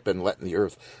skipping, letting the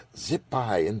earth zip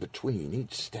by in between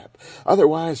each step.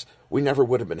 Otherwise, we never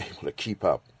would have been able to keep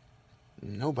up.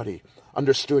 Nobody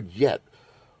understood yet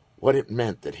what it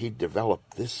meant that he'd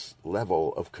developed this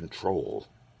level of control.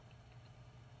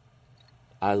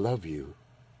 "I love you,"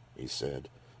 he said.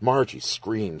 Margie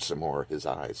screamed some more, his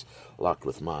eyes locked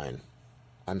with mine.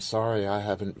 "I'm sorry I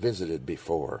haven't visited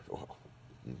before." "Oh,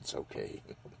 it's okay,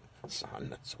 son,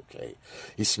 that's okay."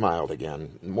 He smiled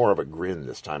again, more of a grin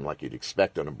this time, like you'd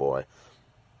expect on a boy.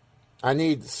 "I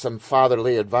need some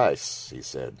fatherly advice," he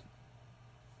said.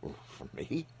 "From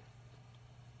me?"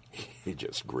 He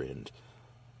just grinned.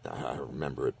 I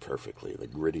remember it perfectly, the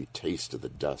gritty taste of the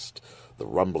dust, the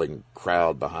rumbling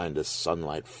crowd behind us,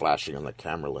 sunlight flashing on the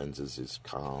camera lenses, his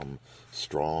calm,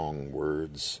 strong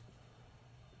words.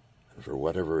 And for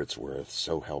whatever it's worth,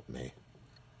 so help me,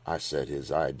 I said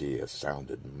his idea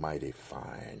sounded mighty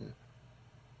fine.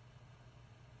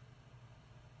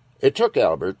 It took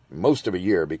Albert most of a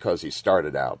year because he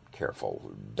started out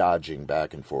careful, dodging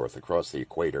back and forth across the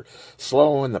equator,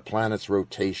 slow in the planet's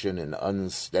rotation in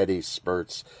unsteady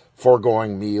spurts,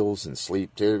 foregoing meals and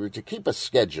sleep to keep a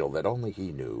schedule that only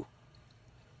he knew.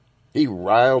 He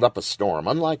riled up a storm,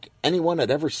 unlike anyone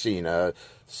had ever seen, a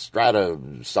strata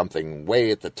something way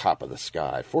at the top of the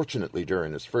sky. Fortunately,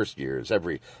 during his first years,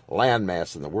 every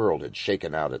landmass in the world had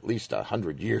shaken out at least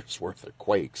 100 years' worth of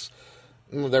quakes.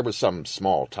 There were some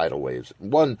small tidal waves.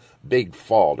 One big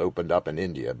fault opened up in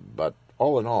India, but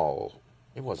all in all,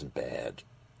 it wasn't bad.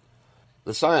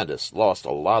 The scientists lost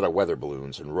a lot of weather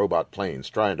balloons and robot planes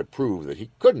trying to prove that he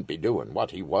couldn't be doing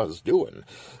what he was doing.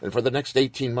 And for the next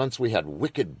 18 months, we had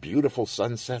wicked, beautiful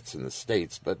sunsets in the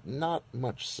States, but not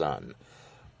much sun.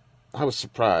 I was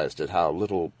surprised at how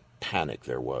little panic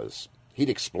there was. He'd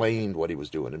explained what he was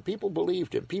doing, and people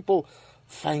believed him. People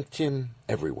thanked him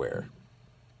everywhere.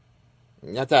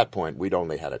 At that point, we'd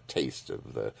only had a taste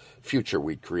of the future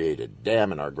we'd created,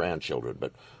 damning our grandchildren,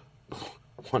 but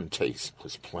one taste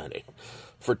was plenty.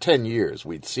 For 10 years,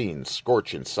 we'd seen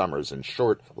scorching summers and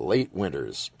short, late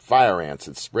winters. Fire ants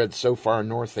had spread so far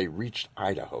north they reached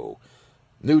Idaho.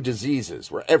 New diseases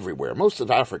were everywhere. Most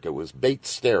of Africa was baked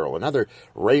sterile, and other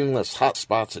rainless hot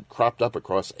spots had cropped up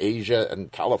across Asia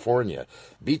and California.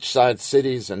 Beachside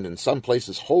cities and, in some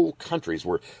places, whole countries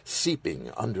were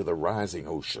seeping under the rising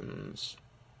oceans.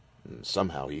 And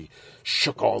somehow he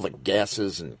shook all the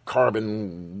gases and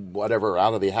carbon whatever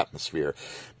out of the atmosphere.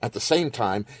 At the same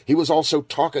time, he was also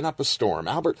talking up a storm.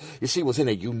 Albert, you see, was in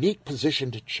a unique position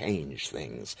to change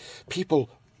things. People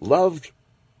loved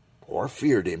or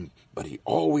feared him, but he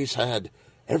always had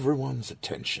everyone's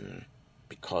attention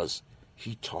because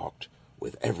he talked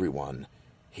with everyone.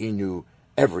 He knew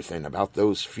everything about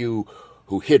those few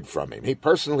who hid from him. He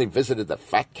personally visited the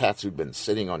fat cats who'd been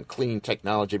sitting on clean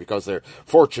technology because their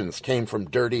fortunes came from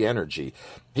dirty energy.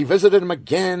 He visited them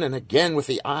again and again with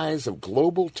the eyes of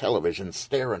global television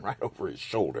staring right over his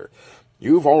shoulder.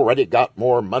 "You've already got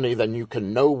more money than you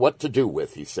can know what to do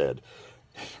with," he said.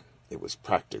 It was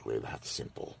practically that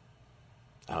simple.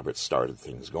 Albert started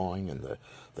things going, and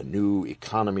the new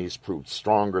economies proved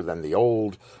stronger than the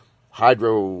old.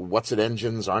 Hydro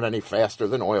engines aren't any faster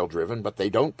than oil-driven, but they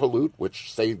don't pollute,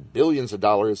 which saved billions of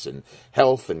dollars in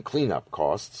health and cleanup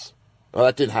costs. Well,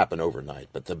 that didn't happen overnight,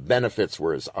 but the benefits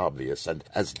were as obvious and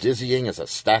as dizzying as a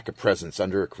stack of presents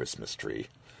under a Christmas tree.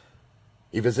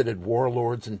 He visited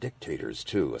warlords and dictators,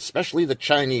 too, especially the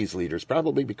Chinese leaders,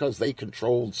 probably because they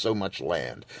controlled so much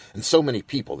land and so many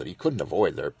people that he couldn't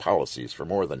avoid their policies for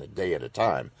more than a day at a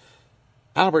time.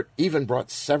 Albert even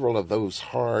brought several of those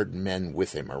hard men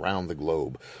with him around the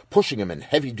globe, pushing them in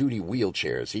heavy-duty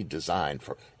wheelchairs he'd designed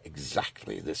for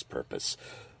exactly this purpose.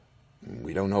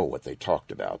 We don't know what they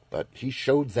talked about, but he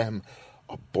showed them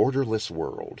a borderless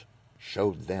world,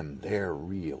 showed them their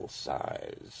real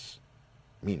size.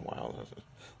 Meanwhile,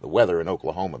 the weather in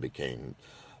Oklahoma became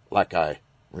like I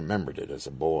remembered it as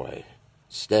a boy,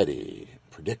 steady,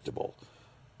 predictable.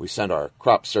 We sent our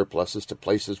crop surpluses to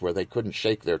places where they couldn't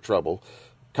shake their trouble,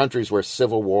 countries where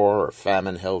civil war or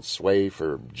famine held sway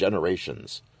for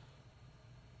generations.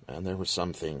 And there were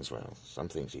some things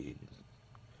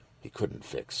he couldn't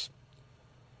fix.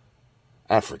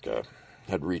 Africa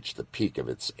had reached the peak of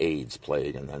its AIDS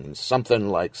plague, and then something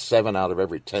like 7 out of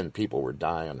every 10 people were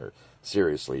dying or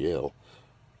seriously ill.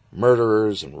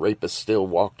 Murderers and rapists still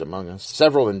walked among us.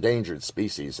 Several endangered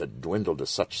species had dwindled to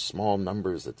such small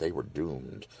numbers that they were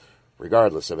doomed,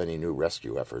 regardless of any new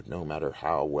rescue effort, no matter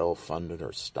how well-funded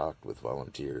or stocked with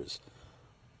volunteers.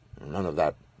 None of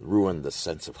that ruined the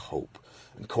sense of hope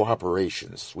and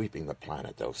cooperation sweeping the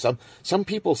planet, though. Some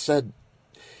people said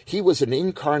he was an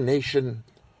incarnation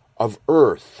of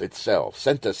Earth itself,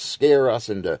 sent to scare us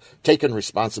into taking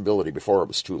responsibility before it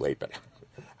was too late. But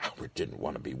Albert didn't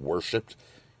want to be worshipped.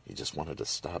 He just wanted to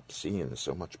stop seeing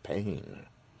so much pain.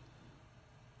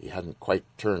 He hadn't quite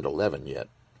turned 11 yet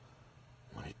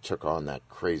when he took on that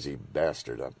crazy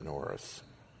bastard up north.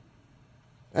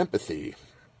 Empathy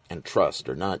and trust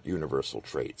are not universal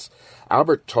traits.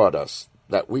 Albert taught us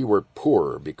that we were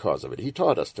poorer because of it. He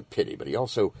taught us to pity, but he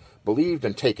also believed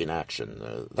in taking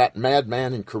action. That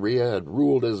madman in Korea had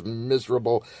ruled his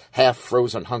miserable,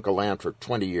 half-frozen hunk of land for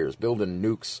 20 years, building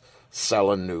nukes,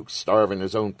 selling nukes, starving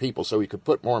his own people so he could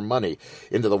put more money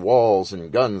into the walls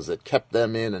and guns that kept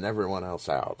them in and everyone else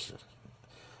out.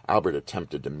 Albert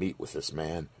attempted to meet with this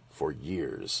man for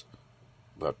years,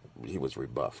 but he was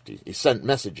rebuffed. He sent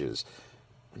messages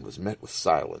and was met with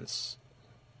silence.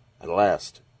 At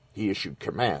last, he issued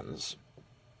commands.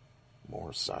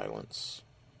 More silence.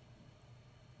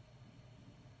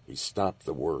 He stopped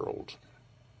the world.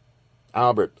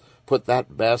 Albert put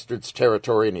that bastard's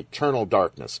territory in eternal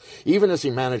darkness, even as he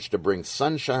managed to bring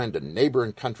sunshine to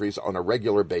neighboring countries on a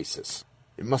regular basis.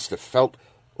 It must have felt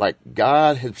like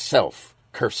God himself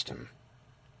cursed him.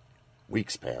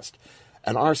 Weeks passed,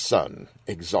 and our son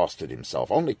exhausted himself,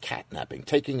 only catnapping,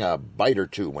 taking a bite or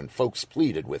two when folks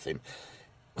pleaded with him.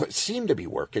 It seemed to be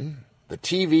working. The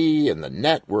TV and the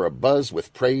net were abuzz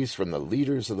with praise from the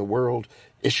leaders of the world,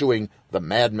 issuing the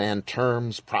madman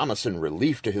terms, promising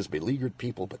relief to his beleaguered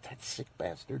people. But that sick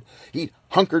bastard, he'd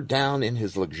hunkered down in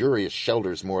his luxurious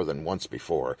shelters more than once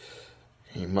before.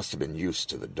 He must have been used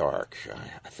to the dark.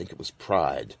 I think it was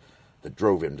pride that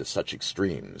drove him to such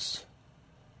extremes.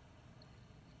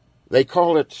 They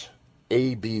call it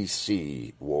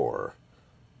ABC war.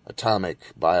 Atomic,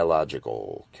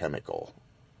 biological, chemical.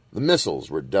 The missiles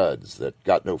were duds that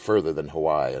got no further than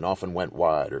Hawaii and often went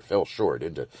wide or fell short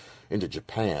into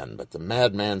Japan, but the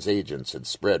madman's agents had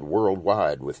spread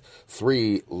worldwide with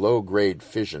 3 low-grade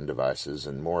fission devices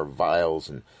and more vials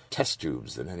and test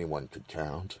tubes than anyone could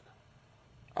count.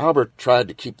 Albert tried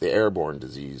to keep the airborne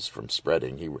disease from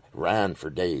spreading. He ran for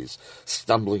days,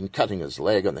 stumbling, cutting his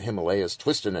leg on the Himalayas,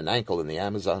 twisting an ankle in the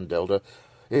Amazon Delta.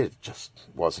 It just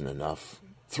wasn't enough.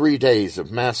 3 days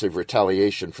of massive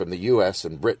retaliation from the U.S.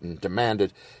 and Britain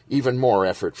demanded even more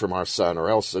effort from our son, or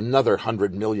else another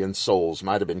 100 million souls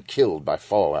might have been killed by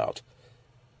fallout.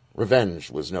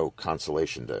 Revenge was no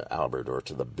consolation to Albert or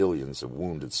to the billions of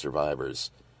wounded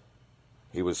survivors.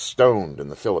 He was stoned in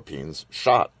the Philippines,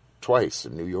 shot twice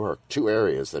in New York, 2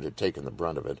 areas that had taken the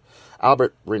brunt of it.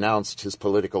 Albert renounced his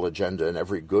political agenda and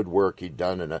every good work he'd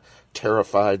done in a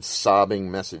terrified, sobbing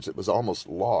message that was almost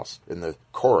lost in the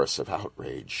chorus of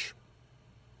outrage.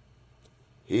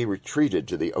 He retreated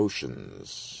to the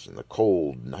oceans and the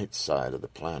cold night side of the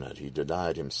planet. He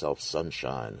denied himself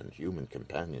sunshine and human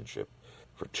companionship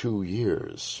for 2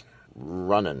 years,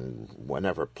 running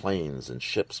whenever planes and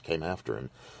ships came after him.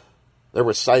 There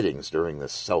were sightings during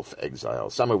this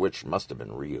self-exile, some of which must have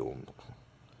been real.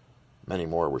 Many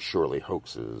more were surely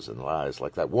hoaxes and lies,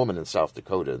 like that woman in South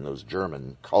Dakota and those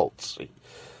German cults.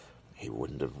 He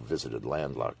wouldn't have visited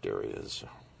landlocked areas.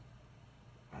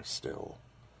 I still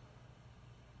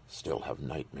have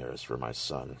nightmares for my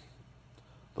son.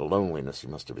 The loneliness he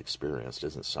must have experienced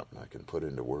isn't something I can put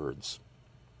into words.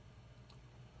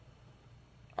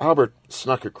 Albert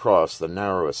snuck across the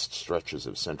narrowest stretches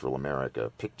of Central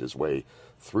America, picked his way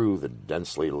through the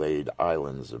densely laid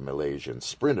islands of Malaysia, and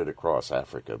sprinted across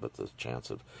Africa, but the chance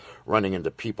of running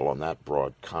into people on that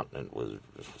broad continent was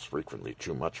frequently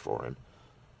too much for him.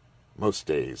 Most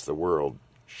days the world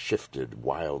shifted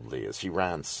wildly as he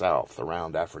ran south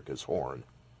around Africa's Horn.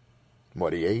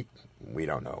 What he ate, we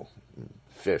don't know.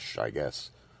 Fish, I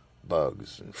guess.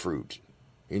 Bugs and fruit.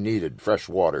 He needed fresh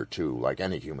water, too, like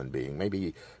any human being. Maybe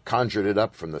he conjured it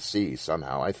up from the sea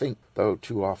somehow. I think, though,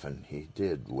 too often he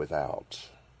did without.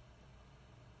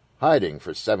 Hiding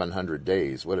for 700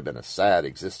 days would have been a sad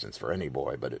existence for any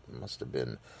boy, but it must have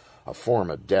been a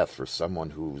form of death for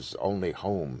someone whose only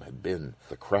home had been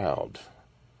the crowd.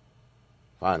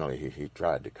 Finally, he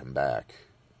tried to come back.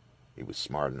 He was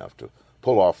smart enough to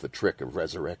pull off the trick of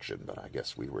resurrection, but I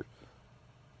guess we were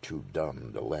too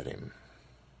dumb to let him.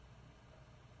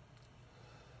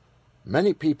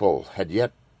 Many people had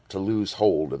yet to lose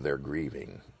hold of their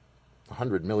grieving.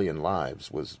 100 million lives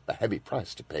was a heavy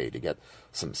price to pay to get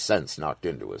some sense knocked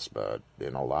into us, but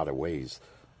in a lot of ways,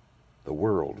 the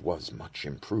world was much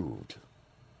improved.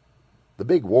 The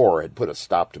big war had put a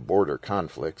stop to border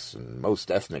conflicts and most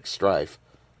ethnic strife.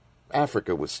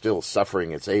 Africa was still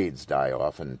suffering its AIDS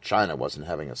die-off, and China wasn't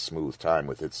having a smooth time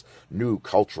with its new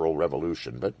cultural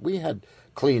revolution, but we had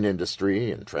clean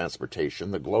industry and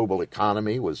transportation. The global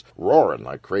economy was roaring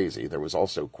like crazy. There was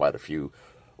also quite a few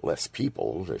less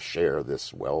people to share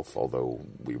this wealth, although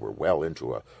we were well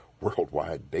into a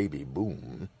worldwide baby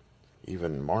boom.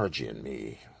 Even Margie and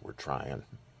me were trying.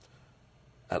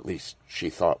 At least she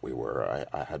thought we were.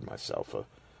 I had myself a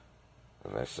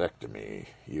vasectomy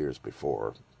years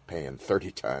before, paying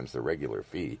 30 times the regular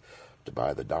fee to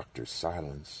buy the doctor's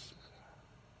silence.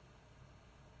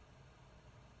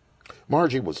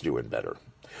 Margie was doing better.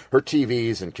 Her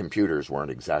TVs and computers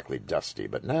weren't exactly dusty,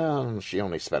 but now she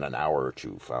only spent an hour or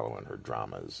two following her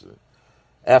dramas.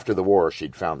 After the war,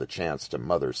 she'd found the chance to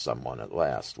mother someone at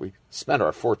last. We spent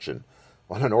our fortune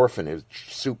on an orphanage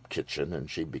soup kitchen, and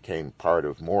she became part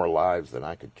of more lives than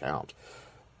I could count.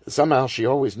 Somehow she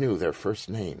always knew their first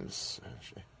names.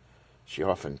 She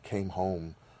often came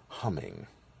home humming.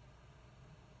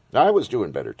 I was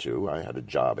doing better, too. I had a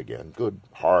job again. Good,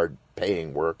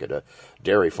 hard-paying work at a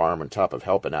dairy farm on top of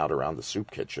helping out around the soup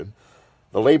kitchen.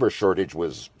 The labor shortage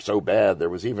was so bad there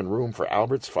was even room for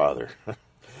Albert's father.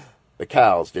 The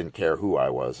cows didn't care who I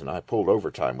was, and I pulled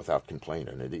overtime without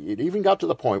complaining. It even got to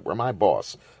the point where my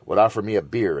boss would offer me a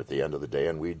beer at the end of the day,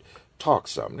 and we'd talk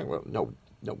some. Well,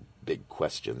 no big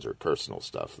questions or personal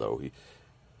stuff, though. He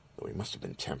must have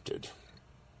been tempted.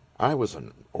 I was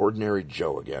an ordinary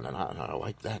Joe again, and I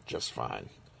liked that just fine.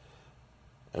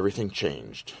 Everything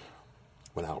changed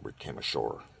when Albert came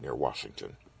ashore near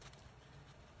Washington.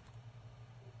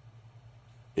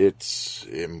 It's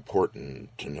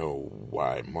important to know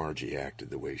why Margie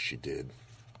acted the way she did.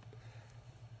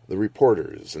 The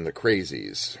reporters and the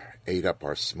crazies ate up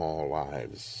our small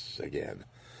lives again.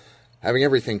 Having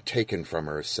everything taken from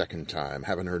her a second time,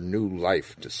 having her new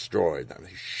life destroyed,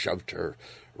 they shoved her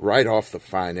right off the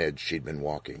fine edge she'd been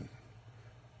walking.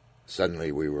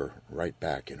 Suddenly we were right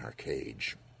back in our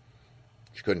cage.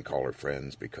 She couldn't call her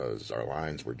friends because our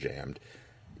lines were jammed.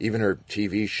 Even her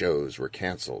TV shows were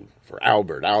canceled. For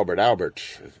Albert.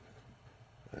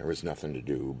 There was nothing to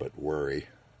do but worry.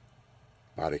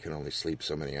 Body can only sleep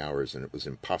so many hours, and it was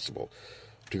impossible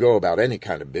to go about any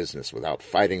kind of business without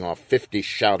fighting off 50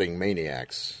 shouting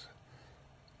maniacs.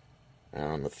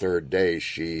 On the third day,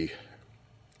 she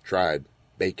tried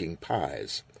baking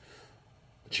pies.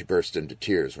 She burst into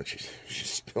tears when she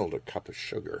spilled a cup of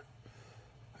sugar.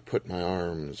 I put my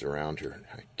arms around her and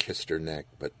I kissed her neck,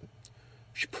 but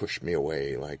she pushed me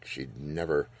away like she'd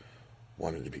never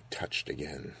wanted to be touched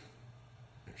again.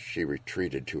 She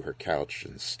retreated to her couch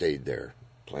and stayed there,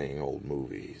 playing old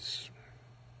movies.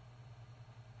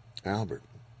 Albert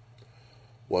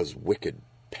was wicked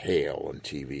pale on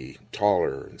TV,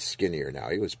 taller and skinnier now.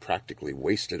 He was practically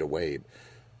wasted away.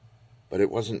 But it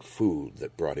wasn't food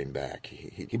that brought him back.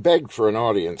 He begged for an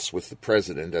audience with the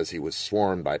president as he was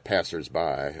swarmed by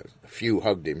passers-by. A few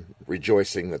hugged him,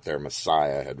 rejoicing that their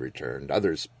Messiah had returned.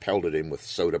 Others pelted him with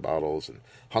soda bottles and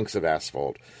hunks of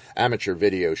asphalt. Amateur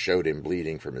video showed him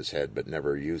bleeding from his head, but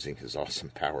never using his awesome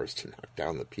powers to knock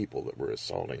down the people that were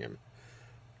assaulting him.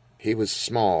 He was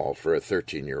small for a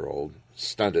 13-year-old,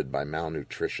 stunted by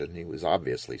malnutrition. He was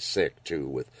obviously sick, too,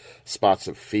 with spots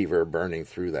of fever burning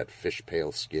through that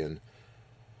fish-pale skin.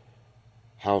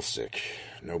 How sick,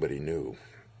 nobody knew.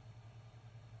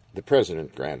 The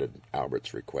president granted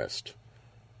Albert's request.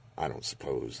 I don't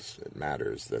suppose it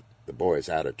matters that the boy's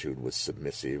attitude was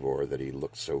submissive or that he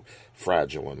looked so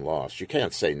fragile and lost. You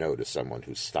can't say no to someone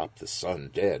who stopped the sun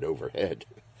dead overhead.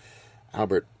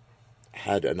 Albert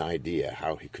had an idea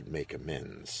how he could make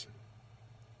amends.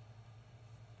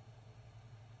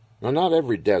 Now, not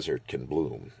every desert can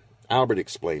bloom. Albert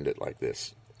explained it like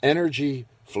this. Energy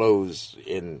flows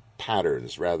in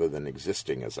patterns rather than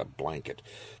existing as a blanket.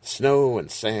 Snow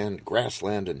and sand,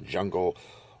 grassland and jungle,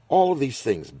 all of these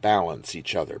things balance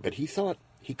each other, but he thought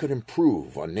he could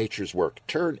improve on nature's work,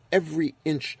 turn every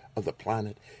inch of the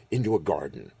planet into a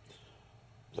garden.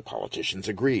 The politicians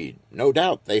agreed. No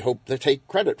doubt they hoped to take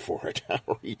credit for it.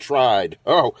 How he tried.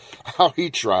 Oh, how he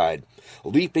tried.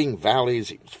 Leaping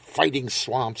valleys, fighting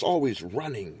swamps, always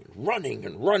running.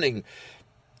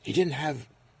 He didn't have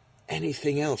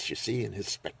anything else, you see, and his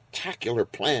spectacular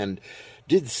plan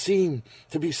did seem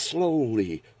to be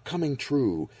slowly coming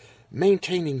true.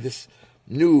 Maintaining this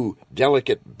new,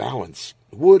 delicate balance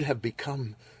would have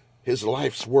become his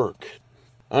life's work.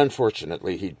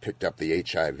 Unfortunately, he'd picked up the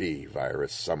HIV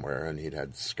virus somewhere, and he'd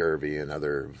had scurvy and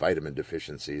other vitamin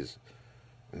deficiencies.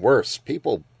 Worse,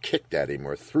 people kicked at him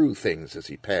or threw things as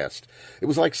he passed. It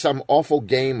was like some awful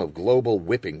game of global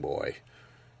whipping boy.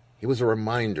 He was a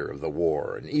reminder of the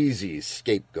war, an easy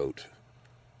scapegoat.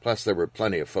 Plus, there were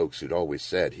plenty of folks who'd always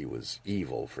said he was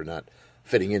evil for not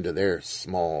fitting into their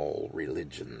small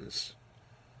religions.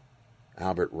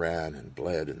 Albert ran and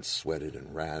bled and sweated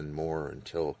and ran more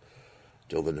until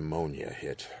the pneumonia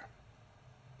hit.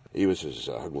 He was as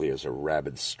ugly as a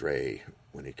rabid stray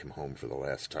when he came home for the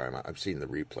last time. I've seen the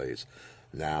replays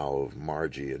now of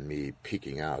Margie and me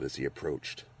peeking out as he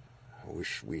approached. I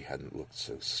wish we hadn't looked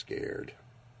so scared.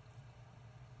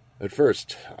 At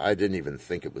first, I didn't even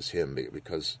think it was him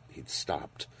because he'd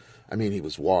stopped. I mean, he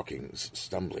was walking,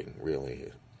 stumbling,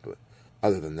 really. But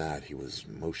other than that, he was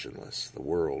motionless. The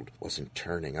world wasn't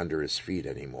turning under his feet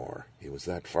anymore. He was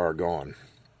that far gone.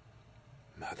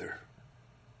 "Mother,"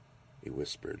 he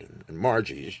whispered, and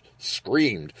Margie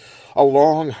screamed. A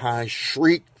long, high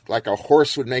shriek like a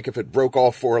horse would make if it broke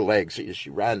all four legs. She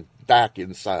ran back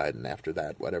inside, and after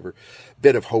that, whatever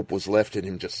bit of hope was left in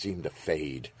him just seemed to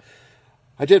fade.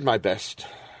 I did my best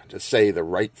to say the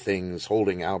right things,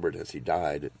 holding Albert as he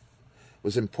died. It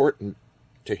was important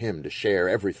to him to share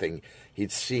everything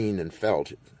he'd seen and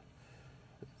felt.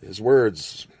 His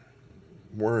words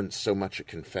weren't so much a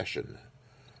confession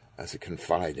as a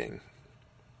confiding.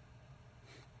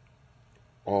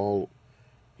 All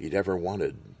he'd ever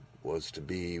wanted was to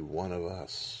be one of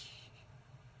us.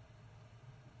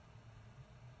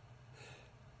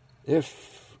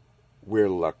 If we're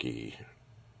lucky,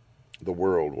 the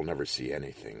world will never see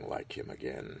anything like him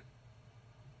again.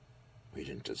 We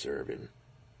didn't deserve him.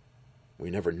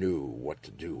 We never knew what to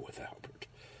do with Albert.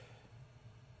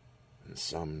 And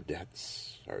some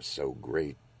debts are so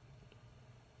great,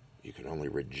 you can only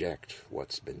reject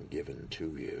what's been given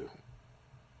to you.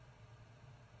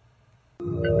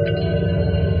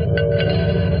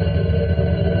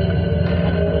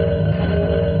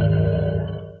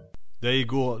 There you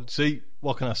go. See,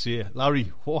 what can I say?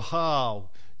 Larry, wow.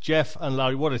 Jeff and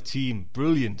Larry, what a team.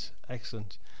 Brilliant.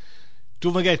 Excellent.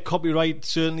 Don't forget, copyright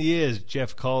certainly is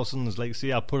Jeff Carlson's. Like I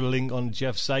say, I'll put a link on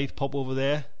Jeff's site. Pop over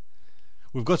there.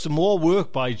 We've got some more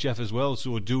work by Jeff as well,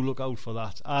 so do look out for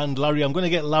that. And Larry, I'm going to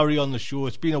get Larry on the show.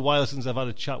 It's been a while since I've had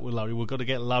a chat with Larry. We've got to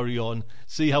get Larry on,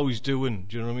 see how he's doing.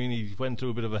 Do you know what I mean? He went through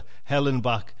a bit of a hell and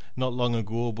back not long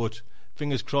ago, but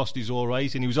fingers crossed he's all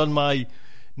right. And he was on my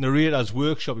narrator's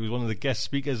workshop. He was one of the guest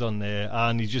speakers on there,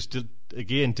 and he just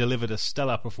again delivered a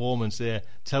stellar performance there,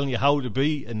 telling you how to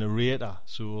be a narrator.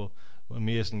 So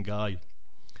amazing guy.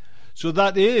 So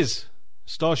that is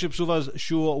Starship Sofa's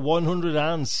show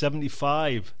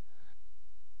 175.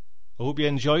 I hope you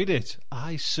enjoyed it.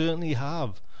 I certainly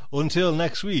have. Until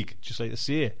next week, just like to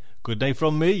say, good night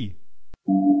from me.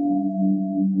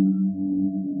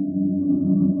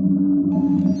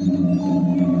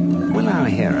 Will our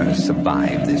heroes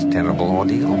survive this terrible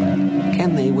ordeal?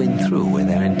 Can they win through with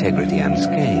their integrity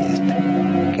unscathed?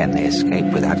 Can they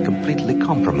escape without completely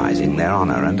compromising their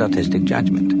honor and artistic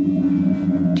judgment?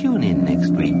 Tune in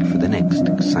next week for the next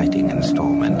exciting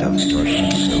installment of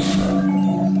Starship Sofa.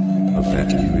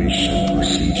 Evacuation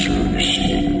procedure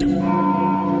initiated.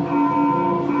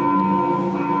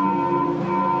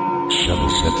 Shuttle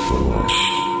set for launch.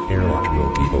 Airlock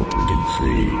will be opened in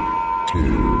 3,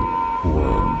 2,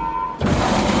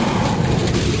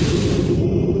 1.